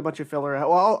 so if you get a bunch of filler,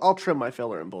 well, I'll trim my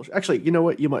filler and bullshit. Actually, you know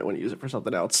what? You might want to use it for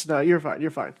something else. No, you're fine.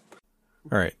 You're fine.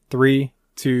 All right. 3,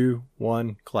 2,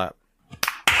 1, clap.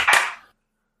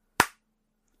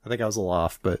 I think I was a little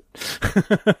off, but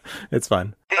it's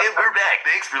fine. And we're back.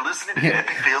 Thanks for listening to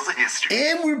Epic Fails of History.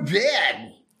 And we're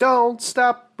back. Don't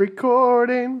stop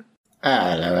recording.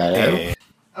 Hello.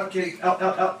 Okay,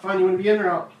 out. Fine, you want to be in or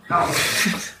out?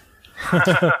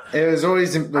 It was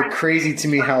always crazy to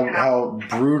me how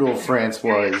brutal France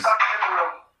was.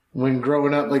 When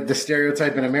growing up, like the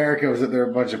stereotype in America was that they're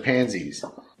a bunch of pansies.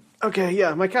 Okay,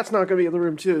 yeah, my cat's not going to be in the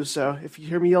room too, so if you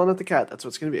hear me yelling at the cat, that's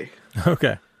what's going to be.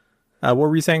 Okay. What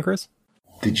were you saying, Chris?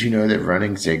 Did you know that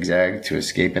running zigzag to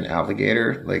escape an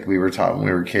alligator, like we were taught when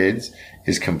we were kids,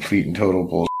 is complete and total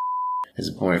bullshit? As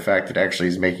a point of fact, it actually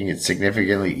is making it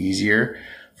significantly easier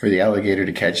for the alligator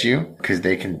to catch you because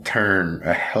they can turn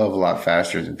a hell of a lot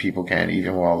faster than people can,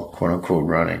 even while quote-unquote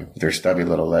running with their stubby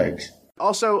little legs.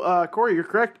 Also, Kory, you're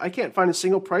correct. I can't find a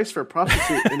single price for a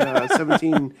prostitute in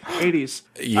 1780s.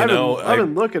 I've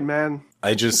been looking, man.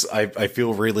 I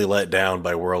feel really let down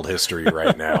by world history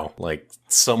right now. Like,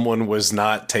 someone was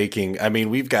not taking... I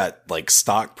mean, we've got, like,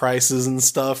 stock prices and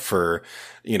stuff for,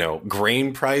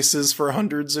 grain prices for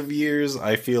hundreds of years.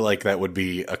 I feel like that would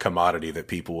be a commodity that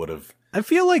people would have... I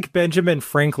feel like Benjamin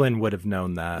Franklin would have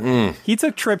known that. He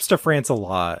took trips to France a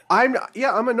lot. I'm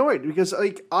annoyed because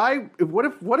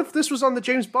what if this was on the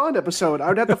James Bond episode? I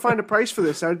would have to find a price for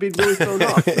this. I would be really thrown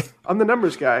off. I'm the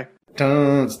numbers guy.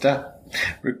 Don't stop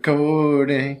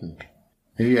recording.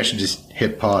 Maybe I should just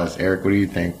hit pause. Eric, what do you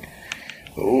think?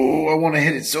 Oh, I want to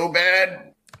hit it so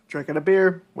bad. Drinking a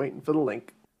beer, waiting for the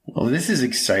link. Well, this is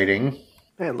exciting.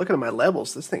 Man, looking at my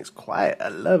levels, this thing's quiet. I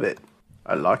love it.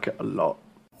 I like it a lot.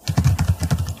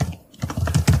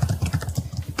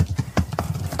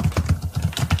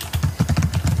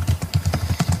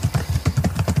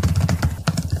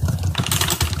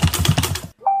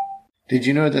 Did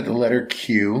you know that the letter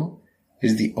Q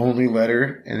is the only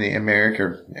letter in the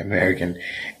American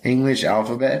English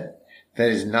alphabet that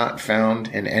is not found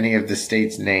in any of the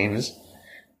state's names?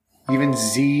 Even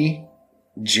Z,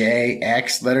 J,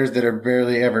 X, letters that are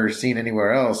barely ever seen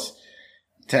anywhere else.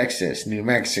 Texas, New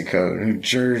Mexico, New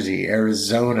Jersey,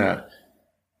 Arizona.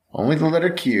 Only the letter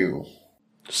Q.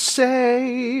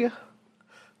 Say,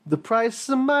 the price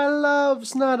of my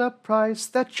love's not a price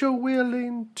that you're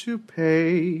willing to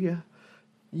pay.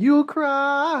 You'll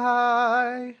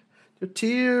cry, your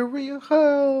teary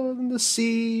hurl in the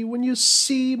sea when you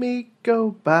see me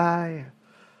go by.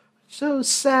 So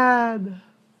sad.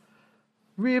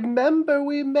 Remember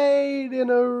we made an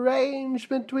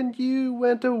arrangement when you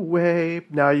went away.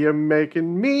 Now you're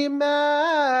making me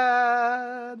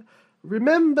mad.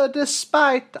 Remember,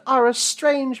 despite our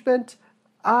estrangement,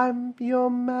 I'm your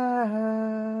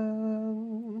man.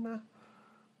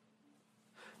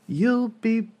 You'll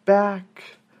be back.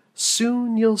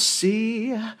 Soon you'll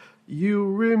see.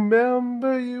 You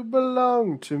remember you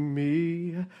belong to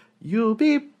me. You'll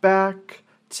be back,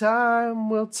 time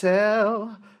will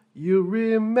tell. You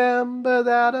remember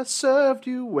that I served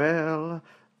you well.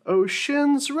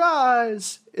 Oceans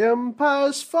rise,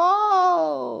 empires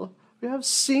fall. We have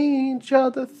seen each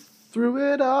other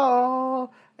through it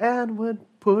all. And when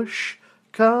push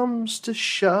comes to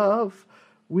shove,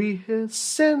 we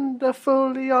send a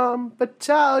fully armed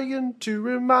battalion to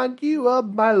remind you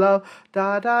of my love.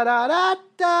 Da da da da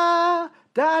da,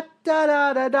 da da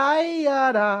da da da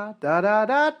ya da, da da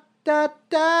da da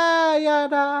da ya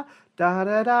da, da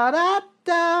da da da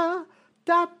da,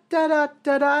 da da da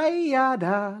da da ya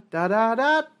da, da da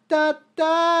da da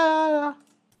da.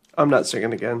 I'm not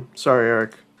singing again. Sorry,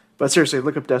 Eric. But seriously,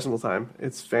 look up Decimal Time.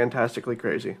 It's fantastically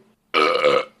crazy.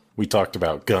 We talked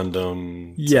about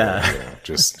Gundam. Yeah.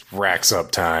 Just racks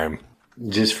up time.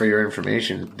 Just for your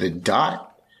information, the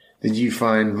dot that you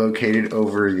find located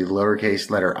over the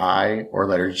lowercase letter I or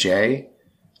letter J,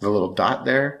 the little dot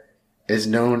there, is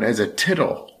known as a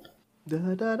tittle. Da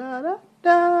da da da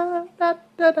da da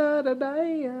da da da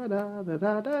da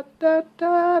da da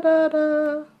da da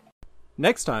da.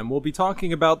 Next time, we'll be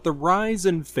talking about the rise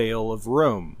and fall of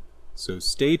Rome. So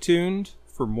stay tuned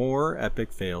for more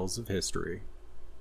epic fails of history.